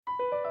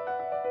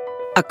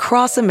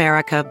Across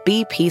America,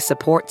 BP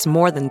supports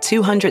more than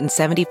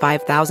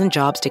 275,000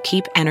 jobs to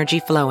keep energy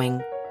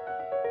flowing.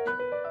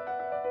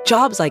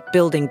 Jobs like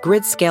building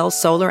grid-scale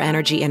solar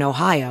energy in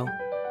Ohio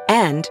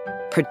and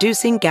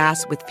producing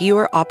gas with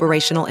fewer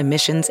operational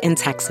emissions in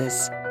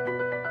Texas.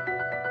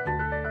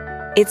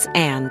 It's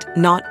and,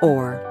 not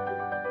or.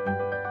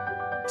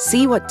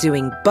 See what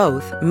doing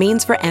both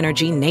means for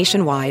energy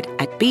nationwide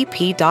at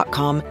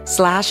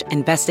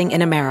bp.com/investing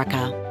in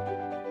America.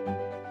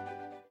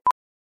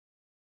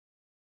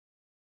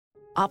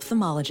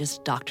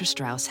 Ophthalmologist Dr.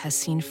 Strauss has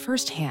seen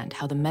firsthand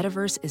how the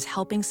metaverse is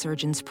helping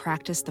surgeons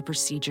practice the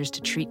procedures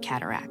to treat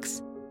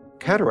cataracts.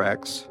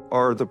 Cataracts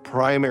are the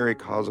primary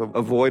cause of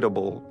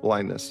avoidable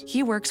blindness.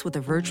 He works with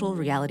a virtual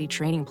reality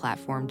training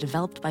platform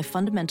developed by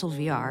Fundamental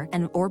VR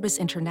and Orbis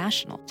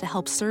International to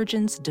help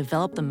surgeons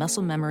develop the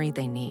muscle memory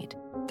they need.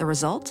 The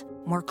result?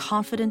 More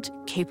confident,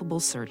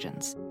 capable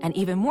surgeons. And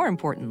even more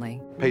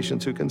importantly,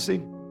 Patients who can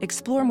see.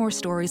 Explore more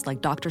stories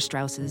like Dr.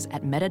 Strauss's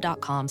at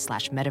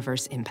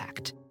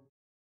meta.com/metaverseimpact.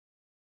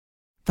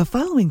 The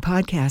following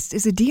podcast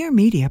is a Dear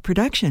Media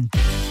production.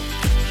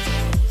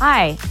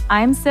 Hi,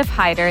 I'm Sif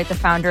Hyder, the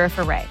founder of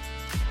Robay.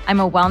 I'm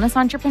a wellness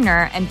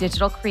entrepreneur and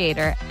digital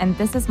creator, and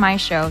this is my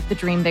show, the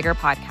Dream Bigger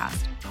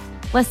podcast.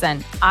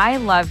 Listen, I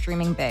love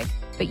dreaming big,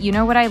 but you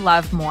know what I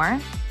love more?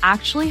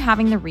 Actually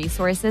having the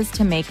resources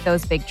to make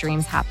those big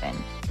dreams happen.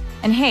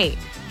 And hey,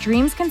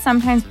 dreams can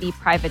sometimes be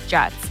private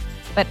jets,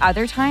 but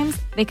other times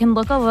they can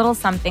look a little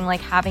something like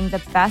having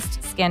the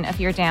best skin of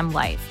your damn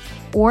life,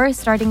 or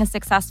starting a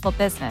successful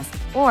business,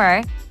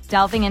 or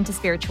delving into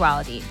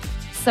spirituality.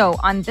 So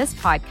on this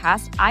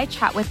podcast, I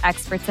chat with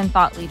experts and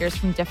thought leaders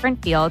from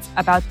different fields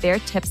about their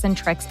tips and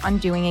tricks on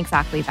doing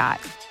exactly that.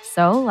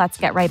 So let's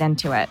get right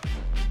into it.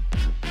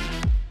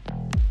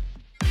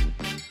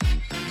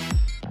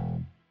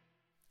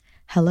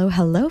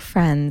 Hello,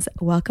 friends.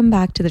 Welcome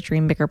back to the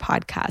Dream Bigger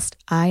podcast.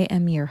 I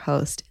am your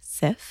host,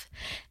 Sif.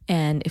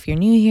 And if you're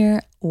new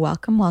here,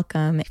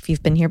 welcome. If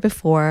you've been here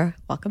before,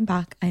 welcome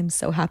back. I'm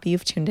so happy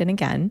you've tuned in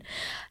again.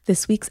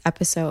 This week's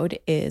episode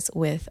is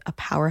with a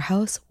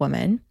powerhouse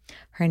woman.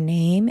 Her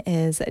name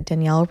is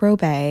Danielle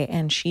Robay,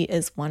 and she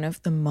is one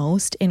of the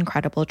most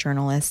incredible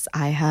journalists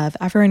I have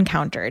ever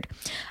encountered.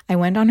 I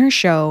went on her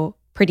show,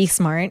 Pretty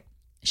Smart.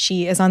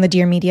 She is on the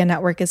Dear Media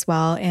Network as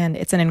well, and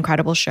it's an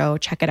incredible show.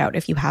 Check it out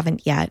if you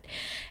haven't yet.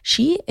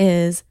 She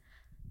is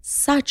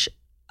such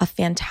a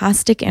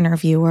fantastic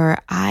interviewer.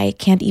 I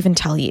can't even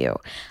tell you.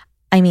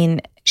 I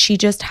mean, she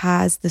just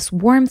has this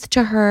warmth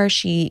to her.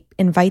 She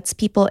invites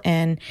people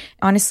in.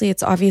 Honestly,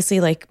 it's obviously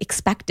like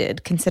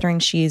expected considering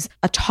she's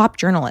a top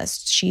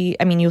journalist.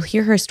 You'll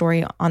hear her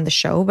story on the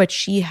show, but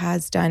she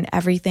has done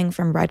everything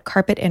from red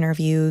carpet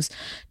interviews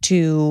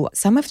to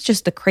some of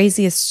just the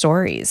craziest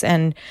stories.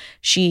 And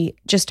she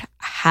just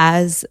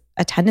has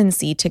a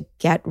tendency to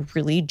get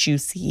really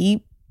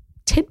juicy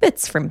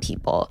tidbits from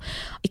people.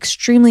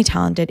 Extremely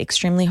talented,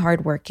 extremely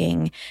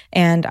hardworking,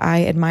 and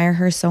I admire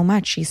her so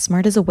much. She's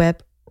smart as a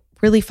whip,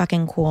 really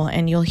fucking cool,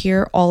 and you'll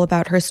hear all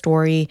about her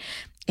story.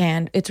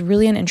 And it's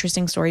really an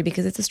interesting story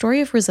because it's a story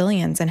of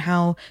resilience and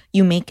how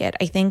you make it.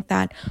 I think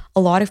that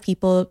a lot of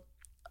people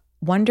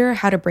wonder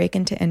how to break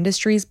into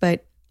industries,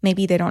 but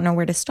maybe they don't know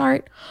where to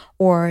start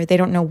or they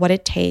don't know what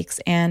it takes.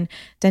 And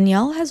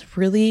Danielle has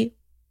really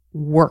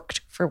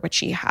worked for what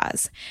she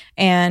has.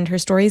 And her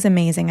story is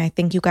amazing. I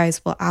think you guys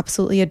will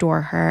absolutely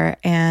adore her.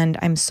 And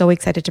I'm so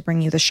excited to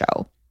bring you the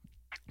show.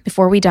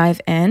 Before we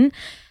dive in,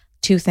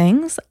 two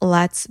things.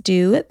 Let's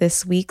do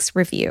this week's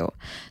review.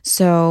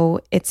 So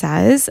it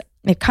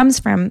comes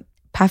from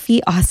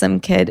Puffy Awesome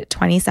Kid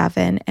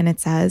 27, and it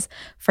says,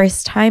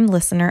 "First time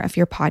listener of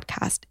your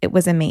podcast. It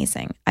was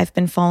amazing. I've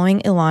been following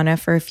Ilana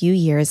for a few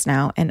years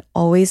now and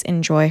always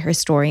enjoy her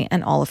story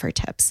and all of her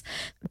tips."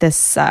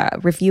 This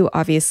review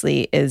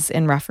obviously is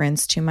in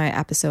reference to my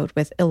episode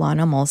with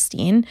Ilana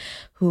Molstein,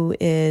 who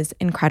is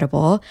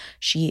incredible.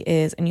 She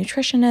is a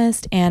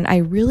nutritionist, and I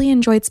really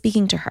enjoyed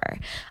speaking to her.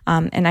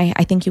 And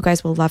I think you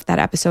guys will love that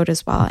episode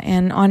as well.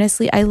 And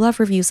honestly, I love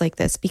reviews like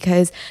this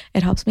because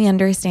it helps me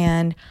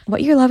understand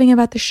what you're loving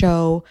about the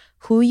show,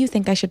 who you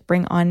think I should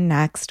bring on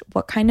next,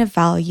 what kind of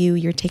value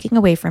you're taking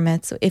away from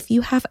it. So if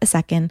you have a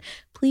second,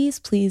 please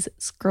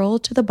scroll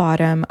to the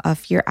bottom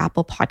of your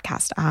Apple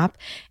Podcast app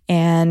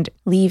and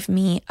leave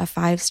me a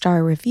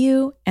 5-star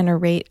review and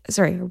a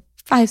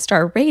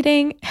 5-star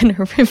rating and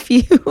a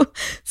review.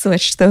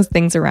 Switch those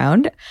things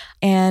around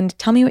and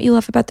tell me what you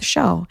love about the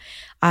show.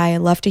 I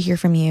love to hear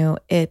from you.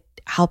 It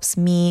helps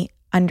me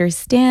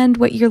understand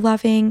what you're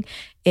loving.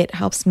 It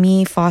helps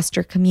me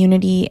foster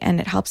community,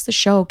 and it helps the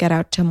show get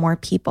out to more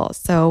people.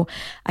 So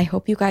I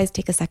hope you guys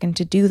take a second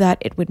to do that.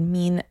 It would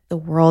mean the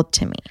world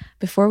to me.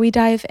 Before we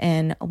dive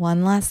in,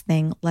 one last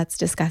thing, let's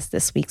discuss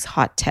this week's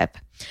hot tip.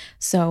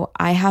 So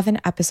I have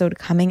an episode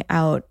coming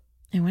out,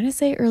 I want to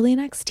say early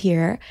next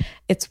year.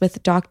 It's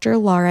with Dr.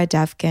 Laura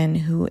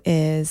Devkin, who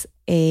is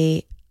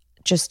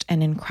just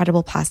an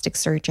incredible plastic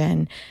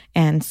surgeon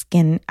and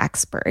skin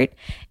expert.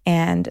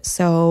 And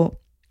so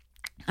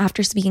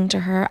after speaking to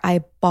her,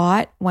 I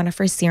bought one of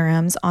her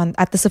serums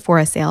at the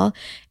Sephora sale.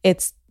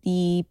 It's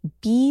the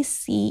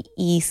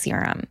BCE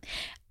serum.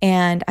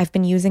 And I've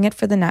been using it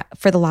for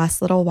the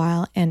last little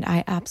while, and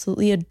I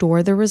absolutely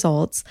adore the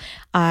results.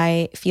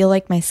 I feel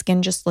like my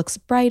skin just looks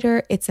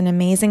brighter. It's an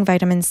amazing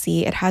vitamin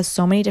C. It has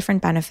so many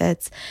different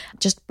benefits.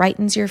 Just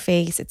brightens your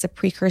face. It's a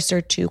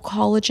precursor to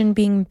collagen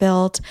being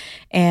built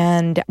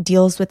and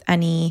deals with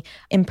any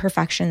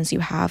imperfections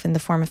you have in the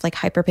form of like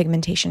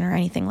hyperpigmentation or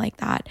anything like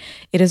that.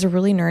 It is a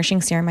really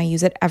nourishing serum. I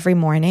use it every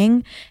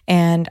morning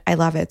and I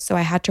love it. So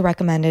I had to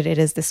recommend it. It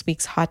is this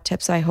week's hot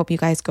tip. So I hope you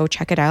guys go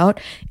check it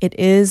out. It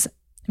is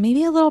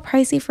maybe a little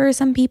pricey for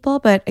some people,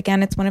 but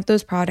again, it's one of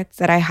those products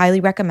that I highly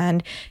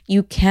recommend.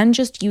 You can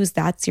just use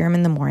that serum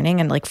in the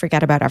morning and like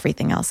forget about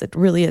everything else. It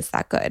really is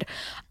that good.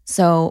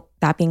 So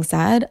that being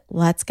said,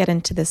 let's get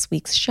into this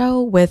week's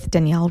show with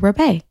Danielle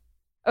Robay.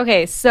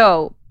 Okay,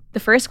 so the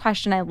first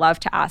question I love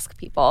to ask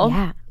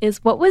people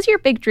is, what was your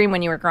big dream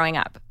when you were growing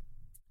up?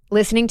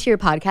 Listening to your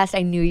podcast,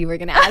 I knew you were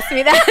going to ask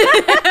me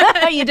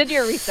that. You did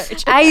your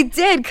research. I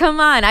did. Come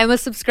on. I'm a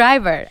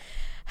subscriber.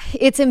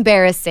 It's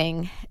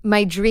embarrassing.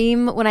 My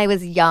dream when I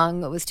was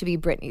young was to be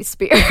Britney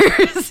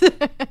Spears.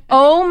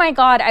 Oh my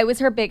God, I was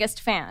her biggest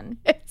fan.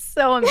 It's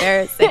so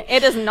embarrassing.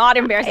 It is not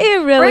embarrassing.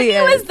 It really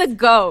Britney is. was the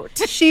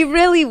GOAT. She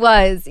really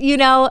was. You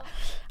know,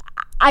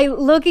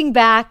 looking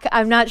back,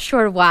 I'm not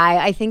sure why.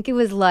 I think it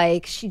was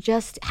like she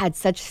just had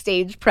such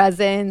stage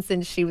presence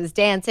and she was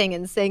dancing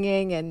and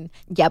singing and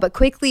but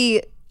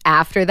quickly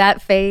after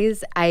that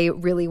phase, I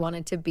really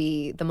wanted to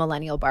be the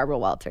millennial Barbara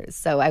Walters.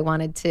 So I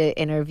wanted to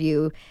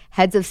interview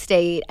heads of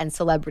state and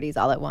celebrities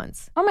all at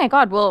once. Oh my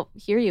God. Well,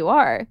 here you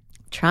are.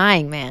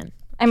 Trying, man.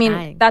 I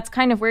mean, that's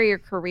kind of where your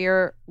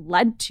career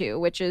led to,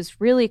 which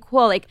is really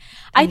cool. Like,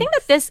 I think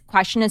that this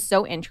question is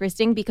so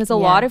interesting because a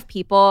lot of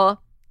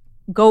people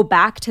go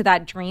back to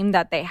that dream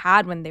that they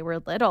had when they were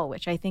little,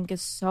 which I think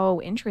is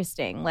so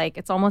interesting. Like,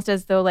 it's almost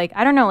as though, like,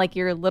 I don't know, like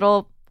your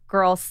little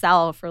girl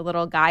self or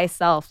little guy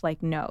self,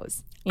 like,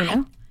 knows. You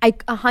know? I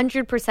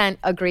 100%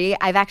 agree.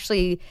 I've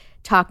actually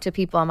talked to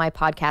people on my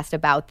podcast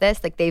about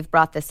this. Like, they've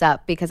brought this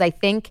up because I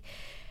think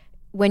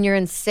when you're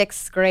in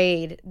 6th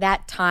grade,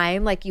 that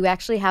time, like, you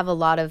actually have a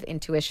lot of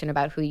intuition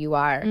about who you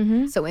are.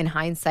 Mm-hmm. So in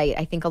hindsight,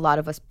 I think a lot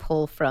of us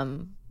pull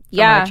from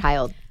our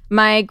child.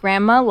 My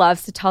grandma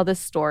loves to tell this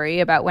story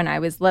about when I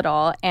was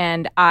little,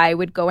 and I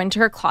would go into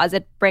her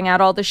closet, bring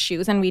out all the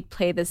shoes, and we'd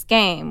play this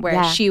game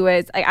where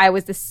I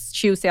was the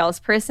shoe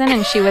salesperson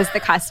and she was the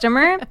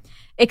customer.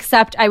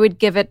 Except I would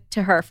give it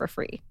to her for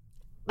free.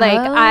 Like,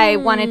 I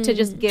wanted to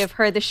just give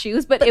her the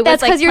shoes, but it was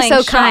that's like because you're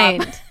so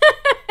kind.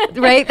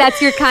 Right?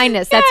 That's your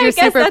kindness. That's your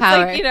superpower.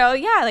 That's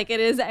like, like it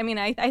is. I mean,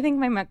 I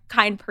think I'm a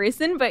kind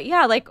person, but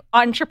like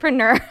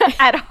entrepreneur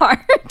at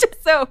heart.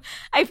 So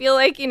I feel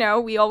like,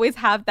 we always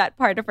have that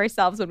part of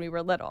ourselves when we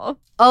were little.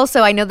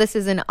 Also, I know this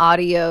is an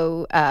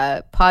audio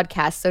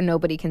podcast, so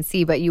nobody can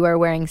see, but you are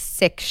wearing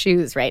sick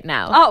shoes right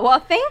now. Oh, well,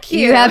 thank you.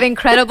 You have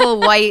incredible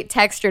white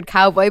textured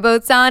cowboy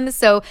boots on.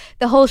 So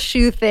the whole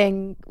shoe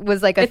thing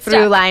was like a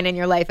through line in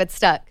your life. It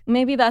stuck.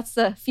 Maybe that's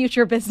the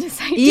future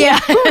business idea. Yeah.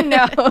 Who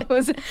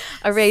knows?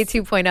 Array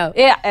 2.0.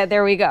 Yeah,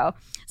 there we go.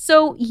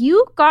 So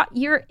you got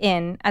your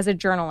in as a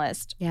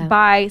journalist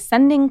by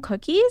sending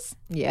cookies?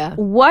 Yeah.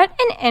 What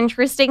an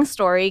interesting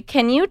story.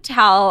 Can you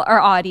tell our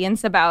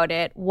audience about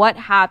it, what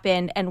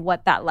happened, and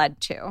what that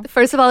led to?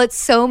 First of all, it's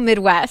so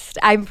Midwest.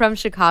 I'm from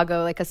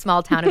Chicago, like a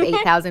small town of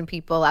 8,000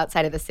 people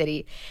outside of the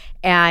city.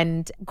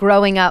 And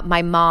growing up,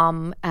 my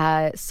mom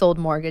sold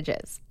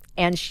mortgages.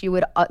 And she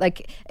would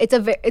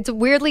it's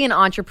weirdly an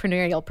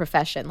entrepreneurial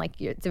profession. Like,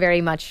 it's very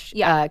much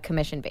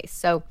commission based.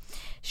 So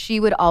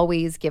she would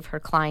always give her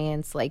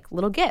clients like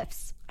little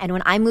gifts. And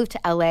when I moved to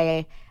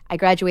LA, I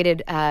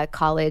graduated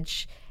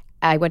college.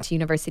 I went to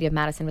University of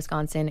Madison,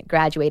 Wisconsin,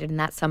 graduated. And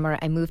that summer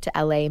I moved to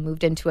LA,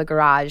 moved into a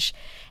garage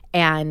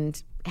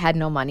and had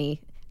no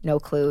money, no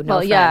clue, no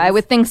friends. I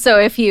would think so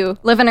if you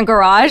live in a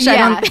garage.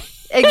 Yeah,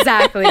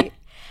 exactly.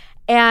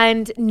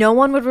 And no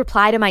one would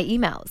reply to my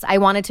emails. I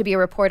wanted to be a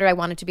reporter. I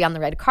wanted to be on the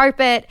red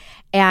carpet.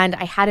 And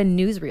I had a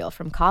newsreel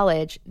from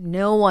college.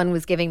 No one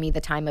was giving me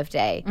the time of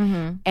day.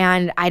 Mm-hmm.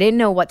 And I didn't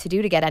know what to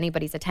do to get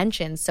anybody's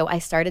attention. So I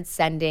started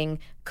sending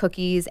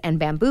cookies and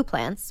bamboo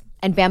plants.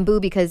 And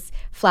bamboo because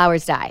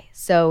flowers die.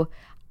 So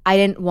I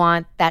didn't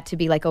want that to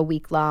be like a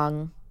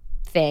week-long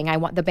thing. I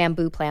want the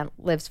bamboo plant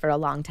lives for a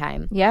long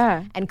time.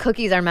 Yeah. And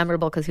cookies are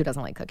memorable because who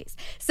doesn't like cookies?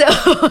 So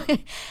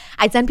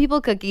I'd send people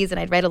cookies and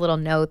I'd write a little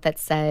note that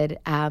said,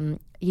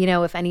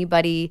 if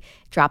anybody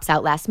drops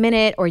out last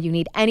minute or you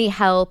need any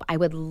help, I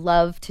would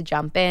love to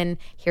jump in.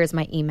 Here's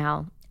my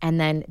email. And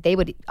then they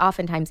would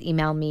oftentimes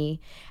email me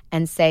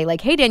and say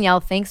like, hey,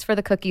 Danielle, thanks for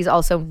the cookies.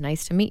 Also,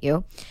 nice to meet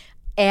you.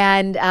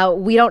 And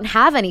we don't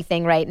have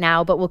anything right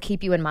now, but we'll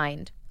keep you in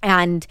mind.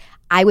 And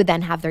I would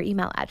then have their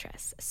email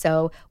address.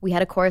 So we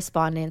had a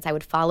correspondence. I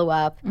would follow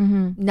up.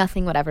 Mm-hmm.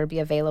 Nothing would ever be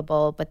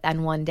available. But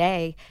then one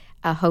day,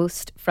 a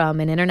host from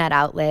an internet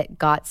outlet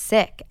got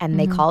sick, and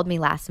they called me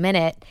last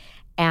minute.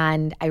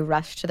 And I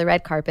rushed to the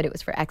red carpet. It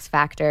was for X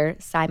Factor.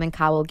 Simon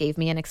Cowell gave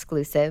me an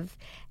exclusive,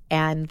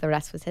 and the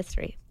rest was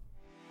history.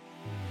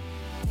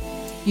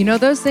 You know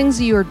those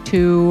things you are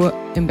too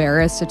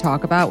embarrassed to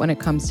talk about when it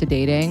comes to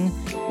dating?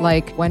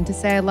 Like when to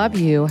say I love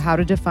you, how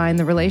to define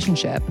the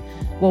relationship.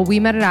 Well, We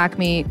Met at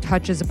Acme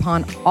touches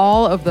upon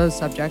all of those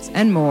subjects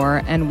and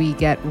more, and we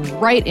get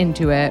right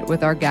into it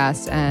with our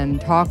guests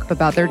and talk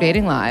about their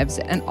dating lives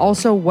and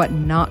also what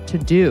not to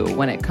do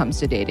when it comes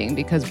to dating,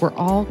 because we're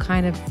all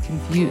kind of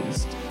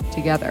confused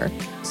together.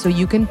 So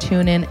you can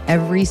tune in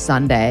every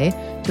Sunday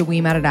to We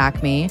Met at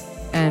Acme,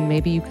 and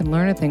maybe you can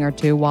learn a thing or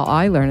two while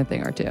I learn a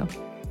thing or two.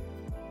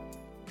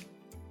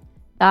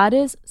 That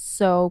is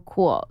so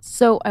cool.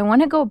 So I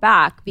want to go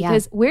back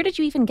because where did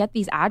you even get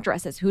these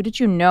addresses? Who did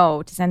you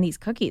know to send these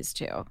cookies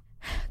to?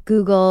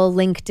 Google,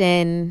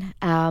 LinkedIn.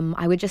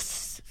 I would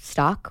just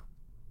stalk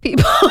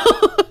people.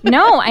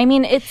 No, I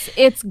mean,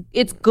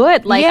 it's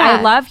good. Like,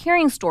 I love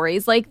hearing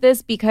stories like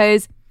this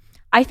because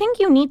I think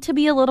you need to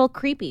be a little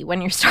creepy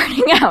when you're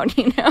starting out,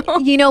 you know?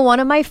 You know, one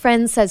of my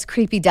friends says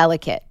creepy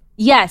delicate.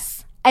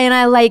 Yes. And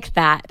I like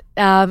that.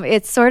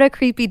 It's sort of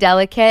creepy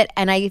delicate.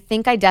 And I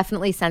think I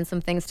definitely sent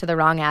some things to the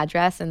wrong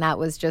address. And that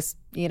was just,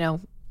 you know,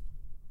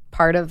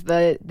 part of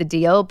the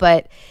deal.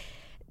 But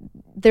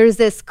there's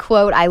this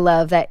quote I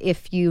love that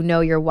if you know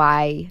your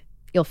why,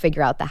 you'll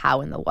figure out the how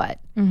and the what.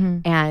 Mm-hmm.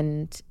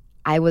 And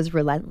I was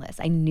relentless.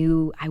 I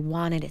knew I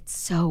wanted it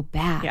so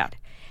bad. Yeah.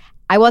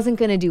 I wasn't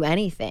going to do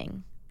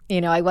anything. You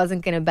know, I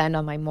wasn't going to bend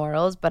on my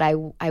morals, but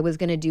I was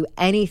going to do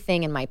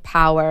anything in my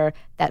power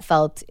that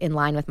felt in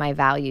line with my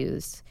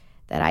values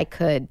that I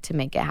could to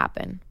make it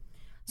happen.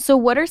 So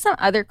what are some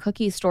other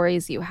cookie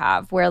stories you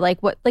have where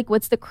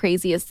what's the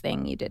craziest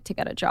thing you did to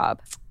get a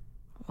job?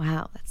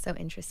 Wow, that's so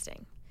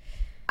interesting.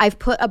 I've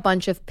put a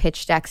bunch of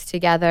pitch decks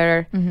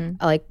together,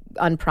 like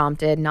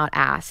unprompted, not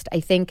asked. I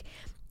think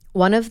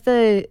one of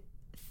the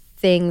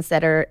things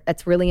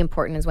that's really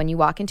important is when you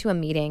walk into a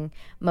meeting,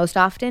 most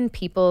often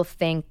people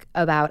think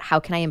about how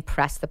can I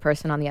impress the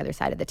person on the other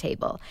side of the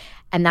table?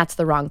 And that's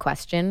the wrong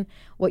question.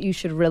 What you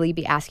should really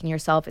be asking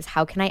yourself is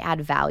how can I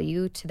add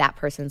value to that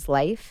person's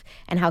life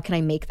and how can I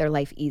make their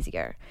life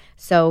easier?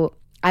 So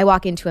I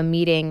walk into a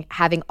meeting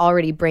having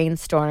already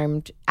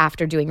brainstormed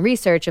after doing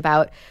research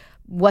about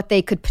what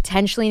they could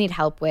potentially need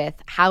help with,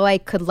 how I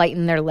could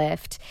lighten their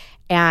lift,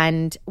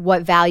 and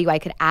what value I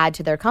could add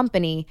to their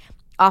company.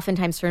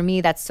 Oftentimes for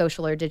me, that's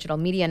social or digital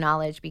media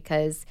knowledge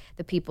because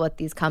the people at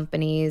these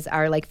companies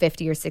are like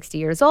 50 or 60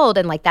 years old.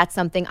 And like that's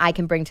something I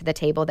can bring to the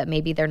table that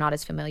maybe they're not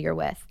as familiar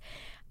with.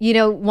 You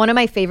know, one of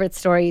my favorite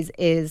stories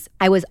is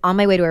I was on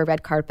my way to a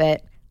red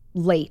carpet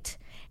late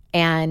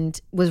and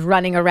was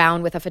running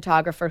around with a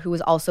photographer who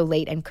was also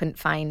late and couldn't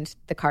find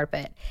the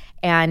carpet.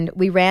 And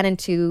we ran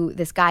into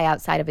this guy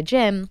outside of a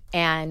gym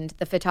and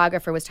the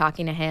photographer was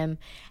talking to him.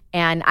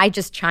 And I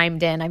just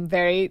chimed in. I'm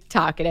very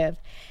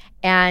talkative.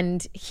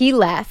 And he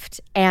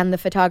left, and the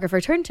photographer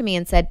turned to me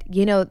and said,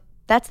 you know,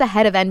 that's the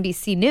head of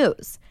NBC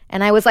News.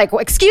 And I was like, well,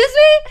 excuse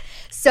me?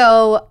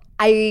 So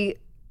I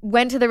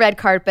went to the red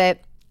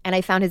carpet, and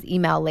I found his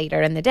email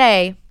later in the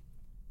day.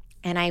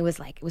 And I was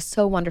like, it was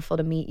so wonderful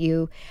to meet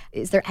you.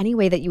 Is there any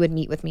way that you would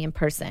meet with me in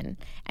person?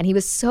 And he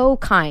was so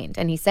kind,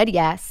 and he said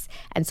yes.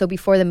 And so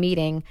before the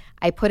meeting,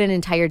 I put an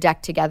entire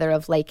deck together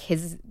of like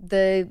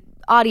the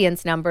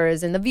audience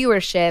numbers and the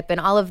viewership and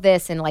all of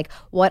this and like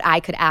what I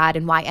could add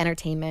and why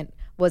entertainment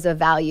was of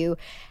value.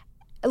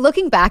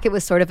 Looking back, it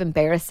was sort of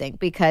embarrassing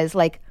because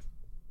like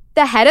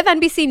the head of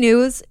NBC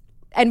News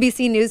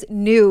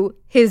knew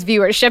his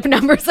viewership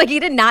numbers. Like he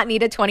did not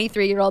need a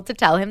 23-year-old to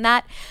tell him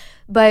that.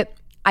 But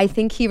I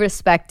think he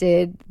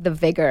respected the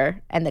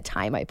vigor and the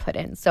time I put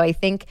in. So I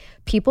think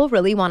people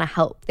really want to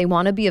help. They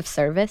want to be of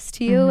service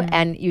to you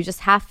and you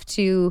just have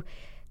to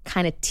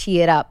kind of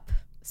tee it up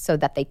so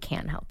that they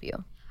can help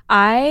you.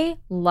 I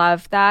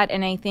love that.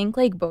 And I think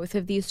like both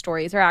of these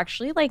stories are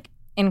actually like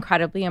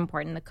incredibly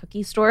important, the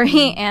cookie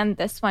story and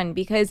this one,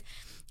 because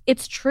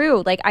it's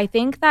true. Like I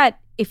think that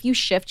if you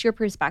shift your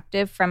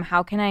perspective from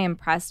how can I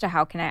impress to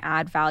how can I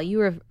add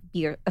value or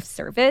be of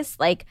service,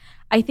 like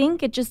I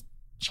think it just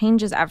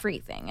changes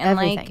everything. And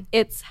like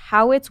it's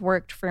how it's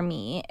worked for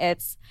me.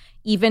 It's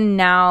even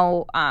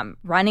now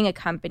running a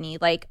company,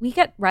 like we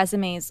get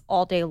resumes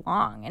all day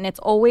long and it's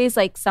always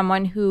like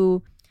someone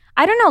who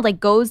I don't know, like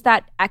goes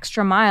that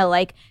extra mile.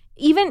 Like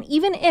even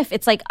if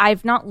it's like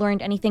I've not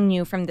learned anything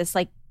new from this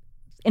like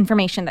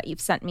information that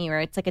you've sent me, or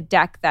it's like a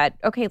deck that,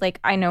 okay,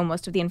 like I know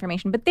most of the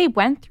information, but they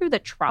went through the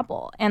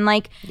trouble. And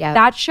like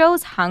that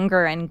shows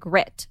hunger and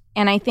grit.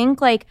 And I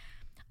think like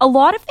a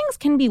lot of things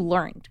can be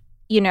learned,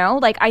 you know?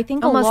 Like I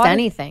think almost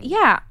anything.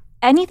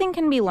 Anything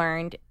can be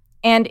learned.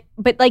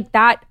 But like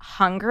that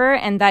hunger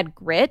and that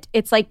grit,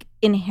 it's like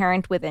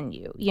inherent within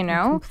you, you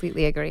know? I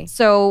completely agree.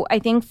 So I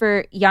think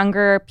for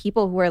younger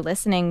people who are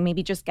listening,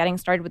 maybe just getting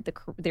started with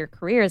their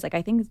careers, like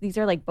I think these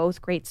are like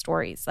both great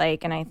stories.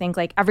 Like, and I think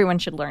like everyone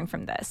should learn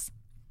from this.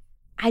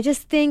 I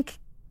just think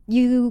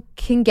you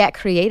can get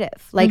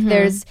creative. Like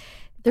there's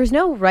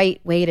no right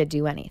way to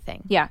do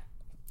anything. Yeah.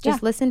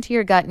 Just listen to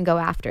your gut and go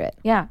after it.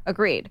 Yeah,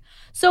 agreed.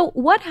 So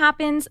what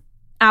happens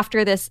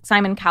after this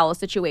Simon Cowell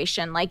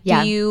situation? Like,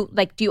 do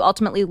you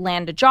ultimately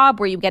land a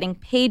job? Were you getting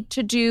paid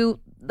to do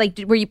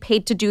were you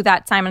paid to do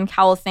that Simon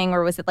Cowell thing,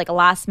 or was it like a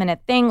last minute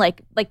thing?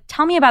 Like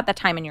tell me about that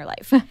time in your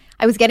life.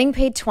 I was getting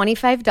paid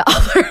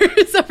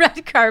 $25 a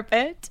red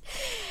carpet,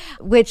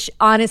 which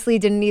honestly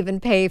didn't even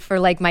pay for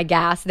like my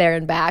gas there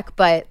and back,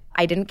 but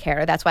I didn't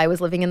care. That's why I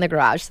was living in the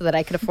garage, so that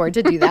I could afford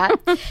to do that.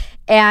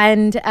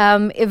 And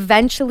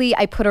eventually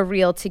I put a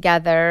reel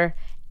together,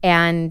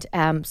 and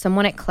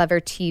someone at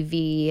Clever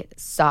TV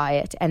saw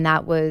it, and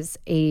that was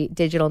a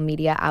digital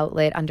media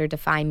outlet under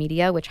Defy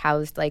Media, which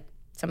housed like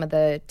some of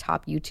the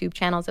top YouTube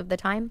channels of the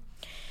time.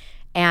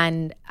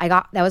 And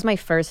that was my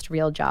first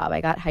real job. I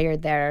got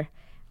hired there.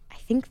 I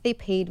think they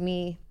paid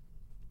me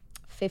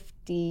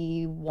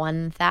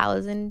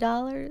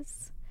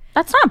 $51,000.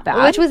 That's not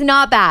bad. Which was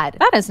not bad.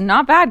 That is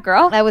not bad,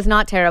 girl. That was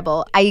not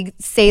terrible. I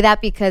say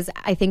that because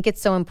I think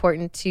it's so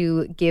important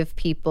to give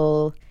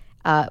people,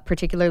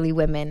 particularly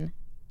women,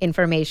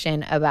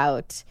 information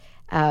about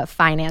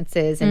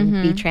finances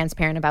and be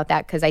transparent about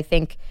that, because I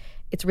think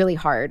it's really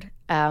hard.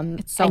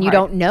 It's so and hard. You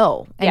don't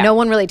know. And no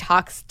one really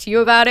talks to you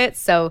about it.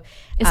 So,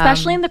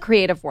 especially in the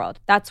creative world,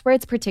 that's where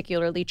it's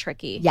particularly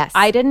tricky. Yes.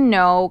 I didn't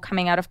know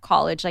coming out of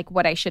college, like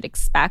what I should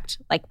expect,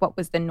 like what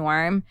was the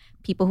norm.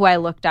 People who I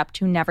looked up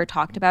to never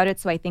talked about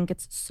it. So I think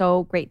it's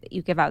so great that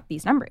you give out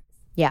these numbers.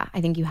 Yeah, I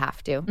think you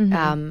have to.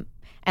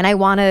 And I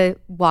want to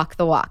walk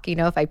the walk. You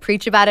know, if I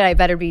preach about it, I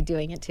better be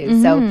doing it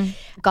too. So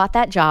got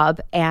that job,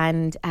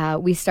 and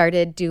we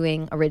started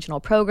doing original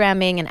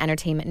programming and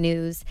entertainment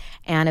news.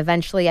 And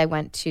eventually I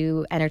went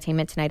to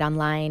Entertainment Tonight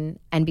Online,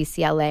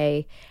 NBC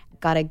LA,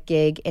 got a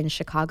gig in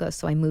Chicago.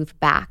 So I moved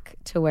back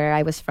to where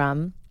I was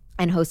from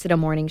and hosted a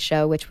morning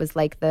show, which was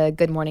like the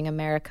Good Morning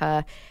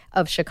America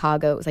of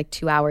Chicago. It was like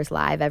 2 hours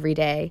live every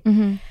day.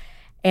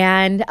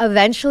 And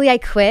eventually I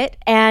quit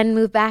and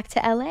moved back to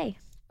LA.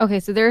 Okay,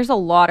 so there's a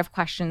lot of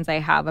questions I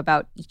have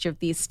about each of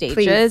these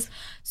stages. Please.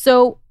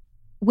 So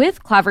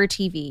with Clever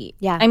TV,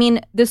 I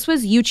mean, this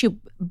was YouTube.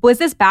 Was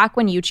this back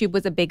when YouTube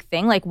was a big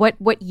thing? Like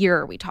what year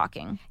are we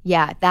talking?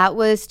 Yeah, that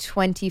was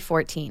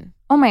 2014.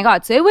 Oh my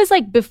God. So it was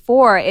like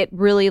before it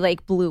really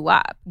like blew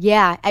up.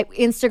 Yeah,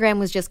 Instagram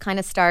was just kind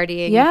of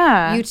starting.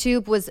 Yeah.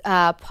 YouTube was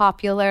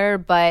popular,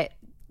 but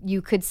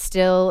you could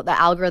still, the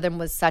algorithm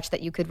was such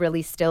that you could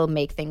really still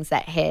make things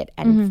that hit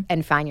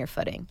and find your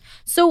footing.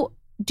 So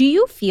do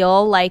you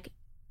feel like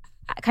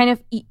kind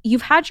of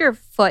you've had your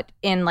foot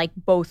in like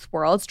both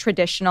worlds,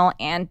 traditional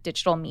and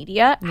digital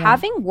media?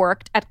 Having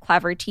worked at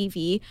Clever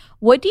TV,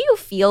 what do you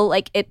feel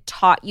like it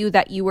taught you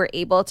that you were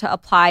able to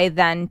apply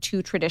then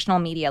to traditional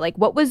media? Like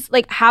what was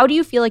like, how do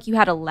you feel like you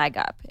had a leg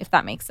up, if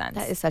that makes sense?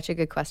 That is such a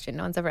good question.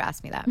 No one's ever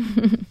asked me that.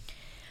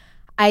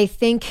 I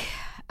think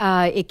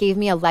it gave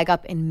me a leg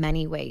up in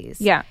many ways.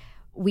 Yeah.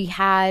 We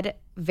had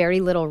very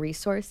little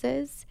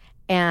resources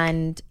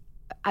and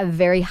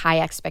very high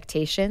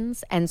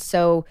expectations. And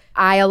so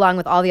I, along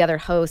with all the other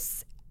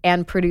hosts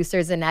and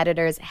producers and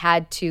editors,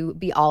 had to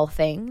be all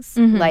things.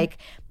 Like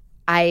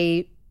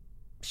I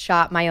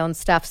shot my own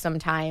stuff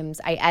sometimes.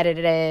 I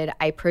edited,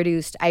 I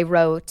produced, I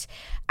wrote.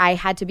 I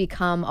had to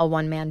become a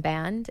one-man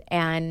band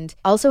and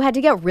also had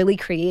to get really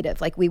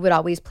creative. Like we would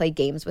always play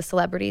games with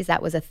celebrities.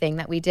 That was a thing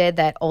that we did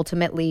that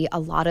ultimately a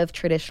lot of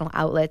traditional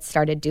outlets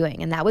started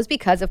doing. And that was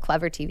because of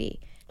Clever TV.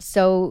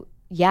 So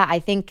yeah, I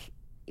think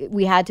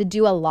we had to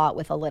do a lot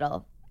with a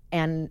little,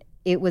 and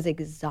it was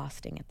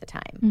exhausting at the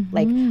time.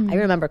 Like I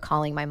remember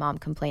calling my mom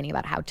complaining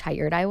about how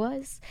tired I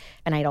was,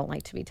 and I don't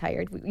like to be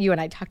tired. You and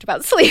I talked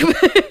about sleep.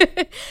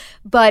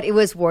 But it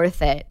was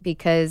worth it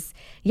because,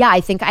 yeah,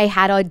 I think I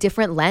had a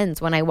different lens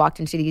when I walked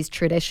into these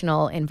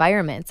traditional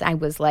environments. I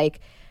was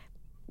like,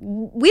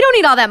 we don't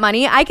need all that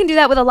money. I can do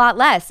that with a lot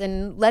less,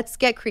 and let's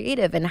get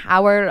creative. And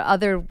how are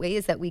other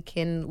ways that we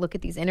can look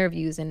at these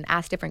interviews and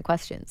ask different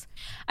questions?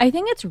 I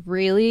think it's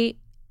really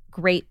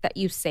great that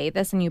you say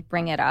this and you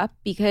bring it up,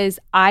 because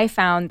I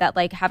found that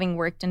like having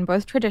worked in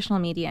both traditional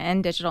media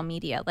and digital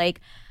media, like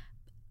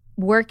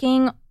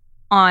working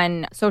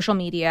on social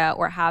media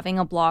or having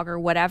a blog or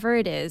whatever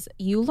it is,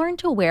 you learn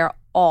to wear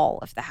all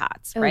of the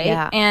hats, right?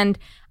 Yeah. And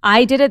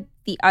I did it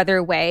the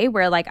other way,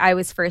 where like I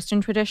was first in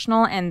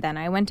traditional and then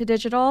I went to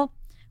digital,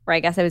 where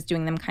I guess I was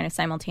doing them kind of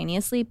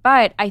simultaneously.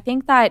 But I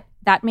think that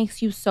that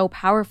makes you so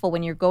powerful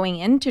when you're going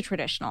into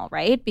traditional,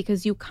 right?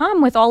 Because you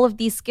come with all of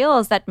these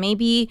skills that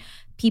maybe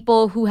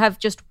people who have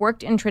just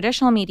worked in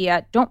traditional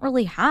media don't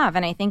really have.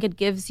 And I think it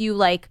gives you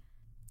like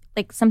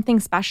something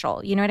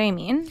special. You know what I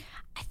mean?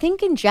 I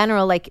think in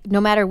general, like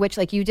no matter which,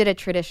 like you did it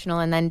traditional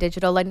and then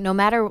digital, like no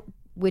matter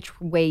which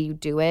way you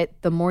do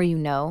it, the more you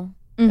know,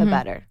 the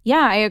better.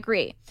 Yeah, I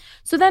agree.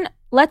 So then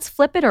let's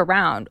flip it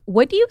around.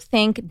 What do you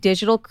think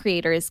digital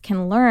creators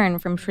can learn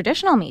from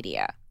traditional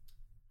media?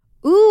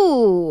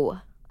 Ooh,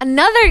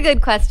 another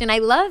good question. I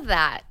love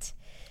that.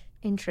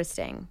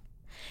 Interesting.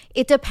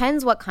 It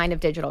depends what kind of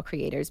digital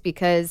creators,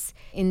 because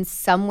in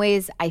some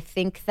ways I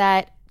think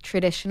that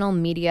traditional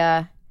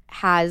media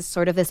has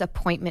sort of this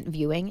appointment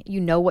viewing. You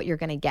know what you're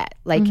going to get.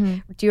 Like,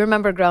 do you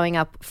remember growing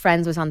up,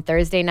 Friends was on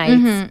Thursday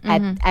nights at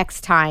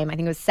X time? I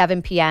think it was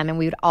 7 p.m. and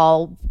we would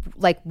all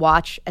like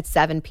watch at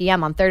 7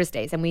 p.m. on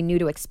Thursdays, and we knew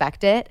to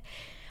expect it.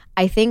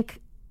 I think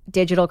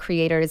digital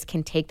creators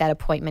can take that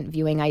appointment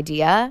viewing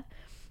idea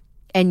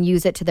and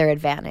use it to their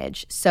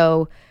advantage.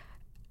 So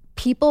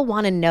people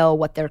want to know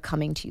what they're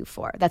coming to you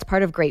for. That's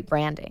part of great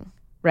branding,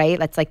 right?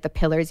 That's like the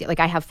pillars. Like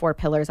I have 4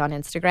 pillars on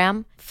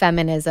Instagram: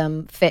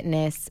 feminism,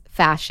 fitness,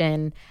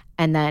 fashion,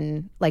 and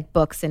then like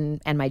books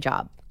and my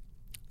job.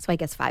 So I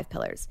guess 5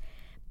 pillars.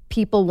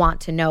 People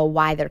want to know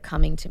why they're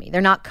coming to me. They're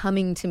not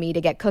coming to me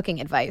to get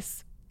cooking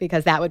advice,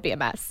 because that would be a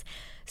mess.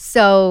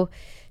 So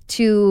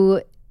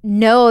to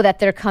know that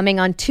they're coming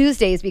on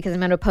Tuesdays because I'm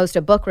going to post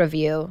a book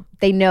review,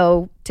 they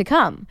know to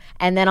come.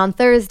 And then on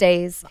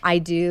Thursdays, I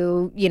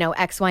do,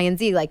 X, Y, and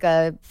Z, like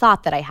a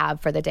thought that I have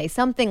for the day,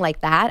 something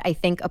like that. I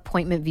think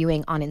appointment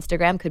viewing on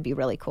Instagram could be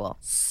really cool.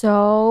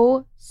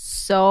 So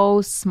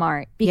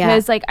smart.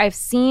 Because like I've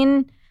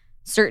seen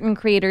certain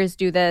creators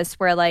do this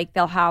where like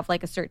they'll have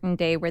like a certain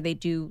day where they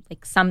do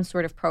like some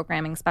sort of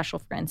programming special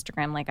for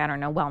Instagram, like I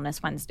don't know,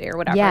 Wellness Wednesday or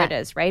whatever it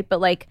is, right?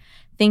 But like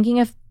thinking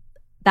of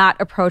that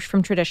approach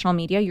from traditional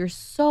media, you're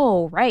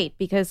so right,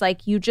 because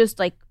like you just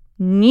like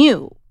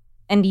knew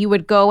and you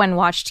would go and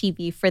watch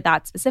TV for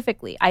that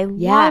specifically. I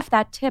love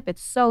that tip.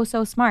 It's so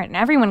smart, and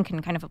everyone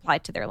can kind of apply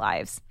it to their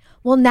lives.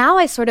 Well, now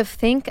I sort of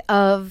think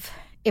of,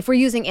 if we're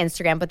using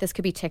Instagram, but this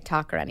could be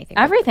TikTok or anything.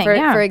 Everything,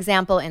 For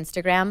example,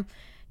 Instagram,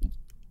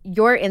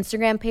 your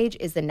Instagram page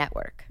is the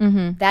network.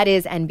 Mm-hmm. That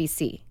is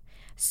NBC.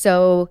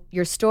 So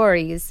your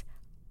stories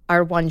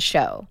are one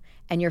show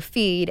and your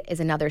feed is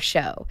another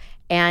show.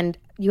 And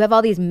you have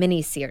all these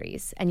mini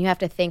series and you have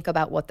to think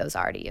about what those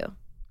are to you.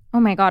 Oh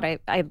my God,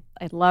 I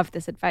love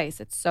this advice.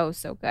 It's so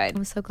good.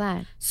 I'm so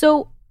glad.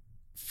 So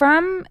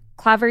from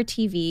Clever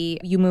TV,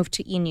 you moved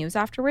to E! News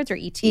afterwards, or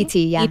ET? ET,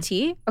 yeah. ET?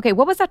 Okay,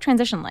 what was that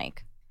transition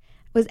like?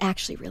 It was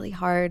actually really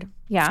hard.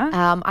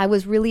 Yeah? I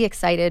was really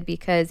excited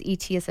because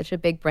ET is such a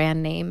big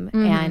brand name.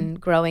 Mm-hmm.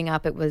 And growing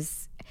up,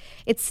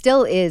 it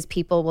still is,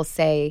 people will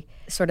say,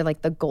 sort of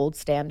like the gold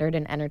standard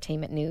in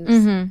entertainment news.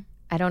 Mm-hmm.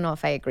 I don't know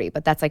if I agree,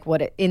 but that's like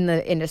in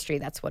the industry,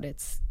 that's what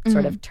it's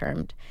sort of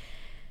termed.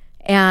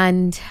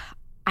 And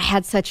I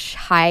had such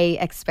high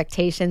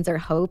expectations or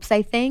hopes,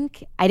 I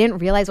think. I didn't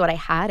realize what I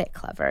had at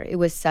Clever. It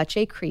was such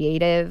a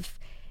creative,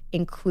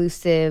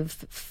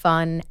 inclusive,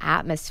 fun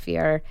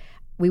atmosphere.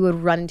 We would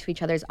run into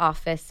each other's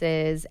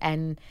offices,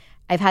 and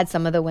I've had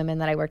some of the women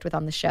that I worked with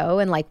on the show,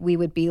 and like we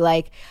would be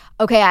like,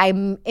 okay,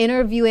 I'm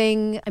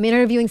interviewing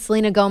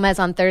Selena Gomez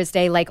on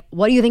Thursday. Like,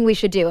 what do you think we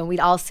should do? And we'd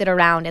all sit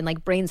around and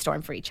like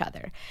brainstorm for each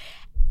other.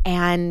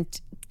 And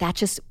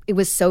it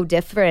was so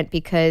different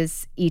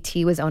because ET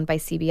was owned by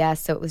CBS,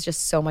 so it was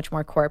just so much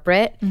more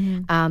corporate.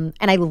 Mm-hmm.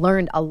 And I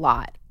learned a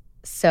lot.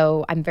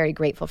 So I'm very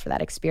grateful for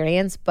that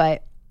experience,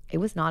 but it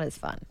was not as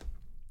fun.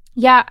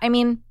 Yeah, I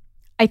mean,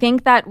 I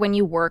think that when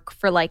you work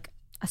for like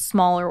a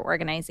smaller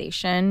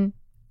organization,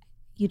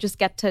 you just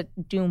get to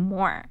do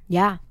more.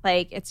 Yeah.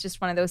 Like it's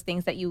just one of those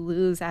things that you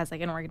lose as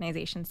like an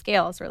organization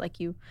scales, or like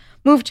you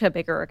move to a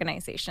bigger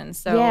organization.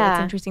 So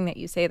it's interesting that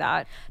you say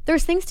that.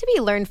 There's things to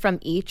be learned from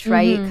each,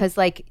 right? Because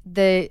like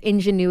the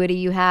ingenuity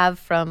you have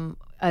from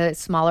a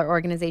smaller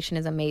organization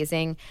is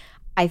amazing.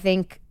 I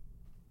think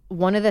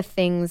one of the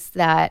things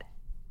that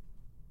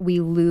we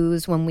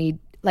lose when we,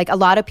 like a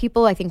lot of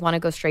people I think want to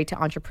go straight to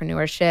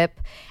entrepreneurship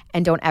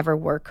and don't ever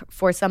work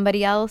for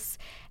somebody else.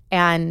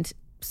 And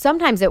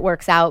sometimes it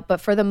works out, but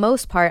for the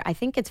most part, I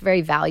think it's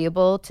very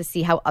valuable to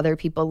see how other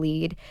people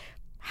lead,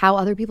 how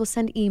other people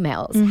send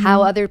emails,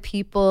 how other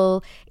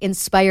people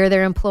inspire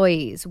their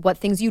employees, what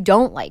things you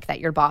don't like that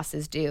your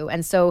bosses do.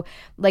 And so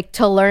like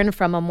to learn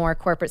from a more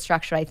corporate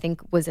structure, I think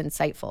was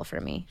insightful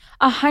for me.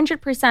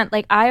 100%.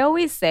 Like I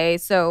always say,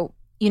 so,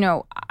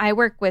 I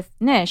work with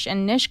Nish,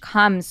 and Nish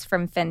comes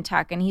from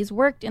fintech, and he's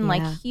worked in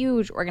like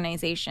huge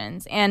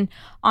organizations. And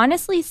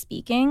honestly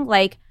speaking,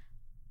 like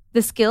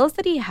the skills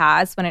that he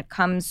has when it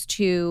comes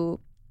to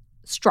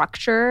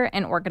structure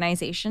and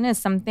organization is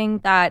something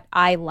that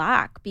I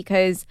lack,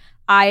 because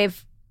I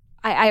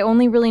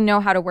only really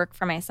know how to work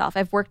for myself.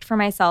 I've worked for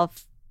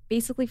myself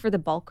basically for the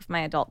bulk of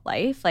my adult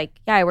life.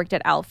 Like, yeah, I worked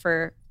at Elle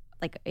for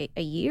like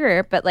a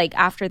year, but like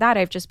after that,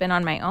 I've just been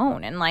on my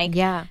own. And like,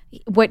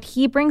 what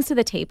he brings to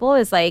the table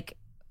is like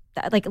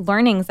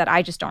learnings that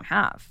I just don't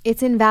have.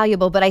 It's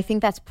invaluable, but I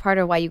think that's part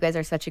of why you guys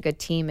are such a good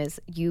team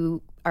is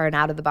you are an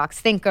out-of-the-box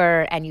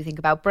thinker and you think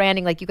about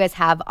branding. Like you guys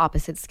have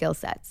opposite skill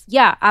sets.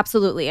 Yeah,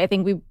 absolutely. I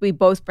think we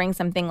both bring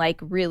something like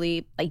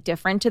really like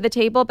different to the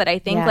table. But I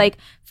think like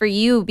for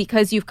you,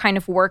 because you've kind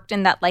of worked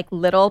in that like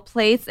little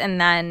place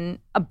and then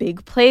a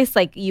big place,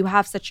 like you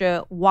have such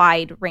a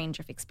wide range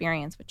of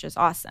experience, which is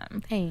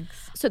awesome. Thanks.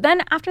 So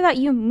then after that,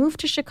 you moved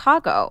to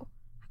Chicago.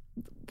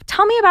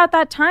 Tell me about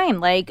that time.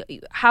 Like,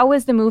 how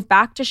was the move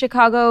back to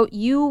Chicago?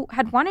 You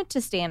had wanted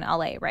to stay in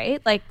LA,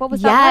 right? Like, what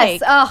was that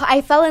like? Yes. Oh,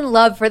 I fell in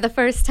love for the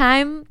first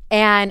time,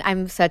 and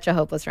I'm such a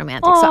hopeless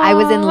romantic. Aww. So I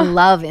was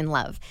in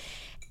love.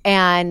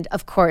 And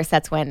of course,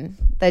 that's when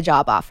the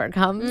job offer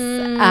comes.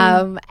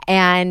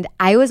 And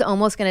I was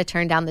almost going to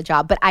turn down the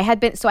job, but I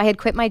had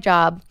quit my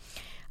job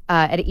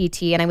at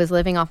ET, and I was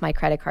living off my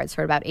credit cards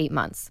for about 8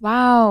 months.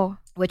 Wow.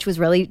 Which was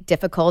really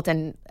difficult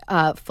and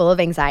full of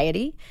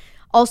anxiety.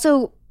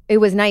 Also, it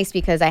was nice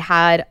because I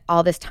had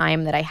all this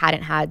time that I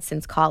hadn't had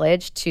since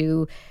college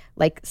to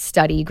like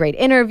study great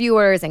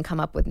interviewers and come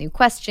up with new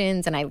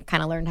questions. And I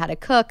kind of learned how to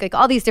cook, like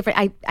all these different,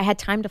 I had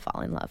time to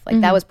fall in love.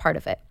 Like that was part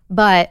of it.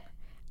 But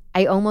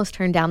I almost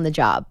turned down the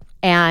job.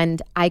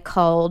 And I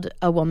called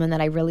a woman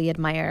that I really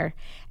admire.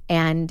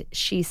 And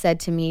she said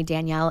to me,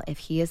 Danielle, if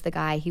he is the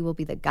guy, he will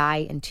be the guy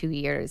in 2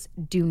 years.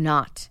 Do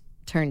not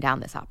turn down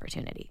this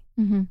opportunity.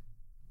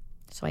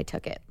 So I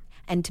took it.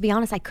 And to be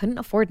honest, I couldn't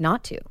afford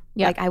not to.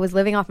 Like I was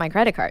living off my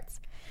credit cards.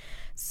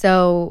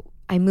 So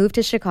I moved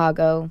to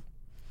Chicago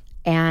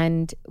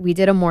and we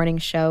did a morning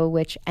show,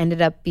 which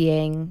ended up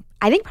being,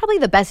 I think, probably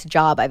the best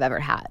job I've ever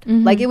had.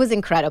 Like it was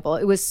incredible.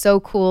 It was so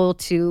cool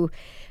to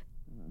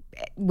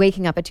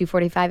waking up at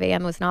 2:45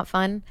 a.m. was not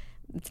fun.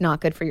 It's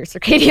not good for your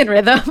circadian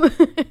rhythm.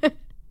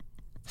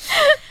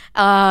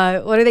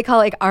 What do they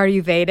call it? Like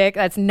Ayurvedic?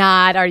 That's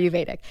not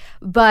Ayurvedic.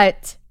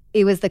 But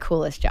it was the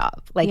coolest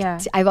job. Like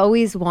I've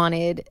always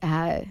wanted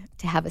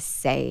to have a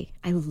say.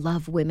 I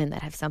love women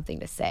that have something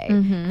to say.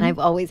 And I've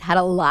always had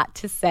a lot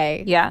to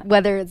say,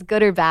 whether it's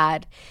good or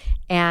bad.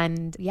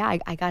 And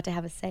I got to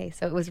have a say.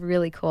 So it was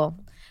really cool.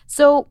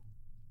 So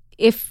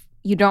if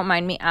you don't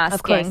mind me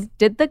asking,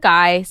 did the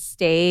guy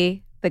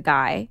stay the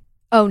guy?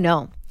 Oh,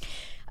 no.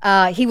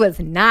 He was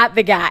not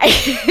the guy.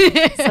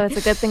 So it's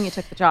a good thing you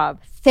took the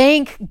job.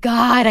 Thank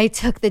God I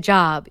took the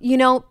job. You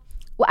know,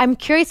 I'm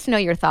curious to know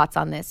your thoughts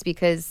on this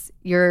because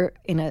you're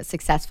in a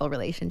successful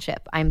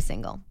relationship. I'm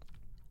single.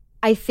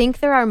 I think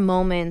there are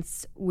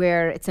moments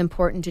where it's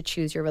important to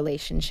choose your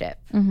relationship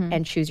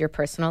and choose your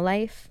personal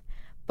life.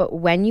 But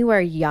when you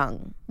are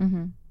young,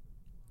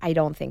 I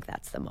don't think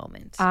that's the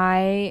moment.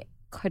 I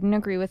couldn't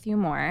agree with you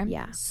more.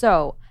 Yeah.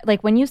 So,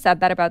 like, when you said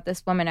that about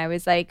this woman, I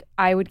was like,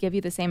 I would give you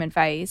the same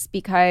advice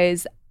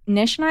because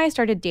Nish and I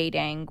started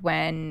dating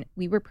when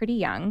we were pretty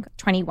young,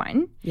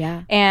 21.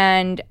 Yeah.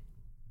 And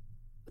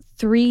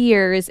 3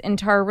 years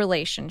into our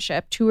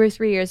relationship, 2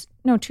 years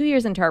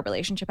into our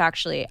relationship,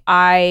 actually,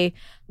 I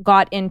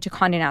got into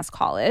Condé Nast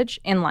College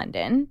in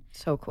London.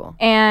 So cool.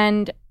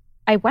 And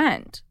I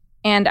went.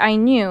 And I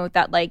knew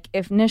that, like,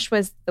 if Nish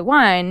was the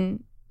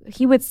one,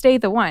 he would stay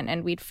the one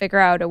and we'd figure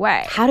out a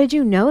way. How did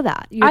you know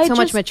that? You had so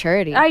much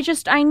maturity.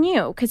 I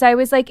knew because I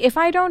was like, if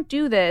I don't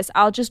do this,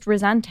 I'll just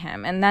resent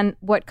him. And then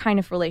what kind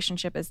of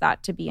relationship is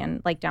that to be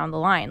in, like, down the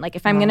line? Like,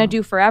 if I'm going to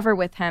do forever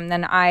with him,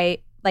 then I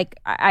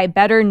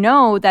better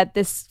know that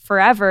this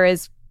forever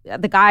is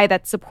the guy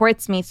that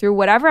supports me through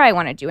whatever I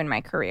want to do in my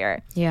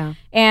career. Yeah.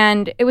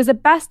 And it was the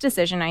best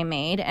decision I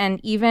made. And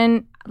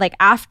even, like,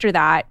 after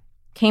that,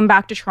 came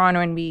back to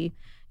Toronto and we,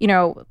 you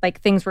know, like,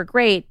 things were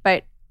great.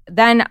 But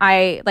then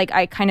I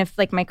kind of,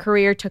 like, my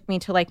career took me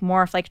to, like,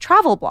 more of, like,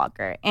 travel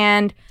blogger.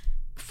 And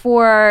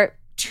for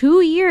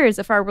 2 years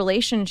of our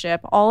relationship,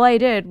 all I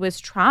did was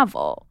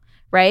travel,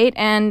 right?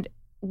 And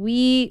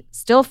we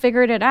still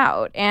figured it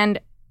out. And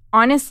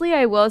honestly,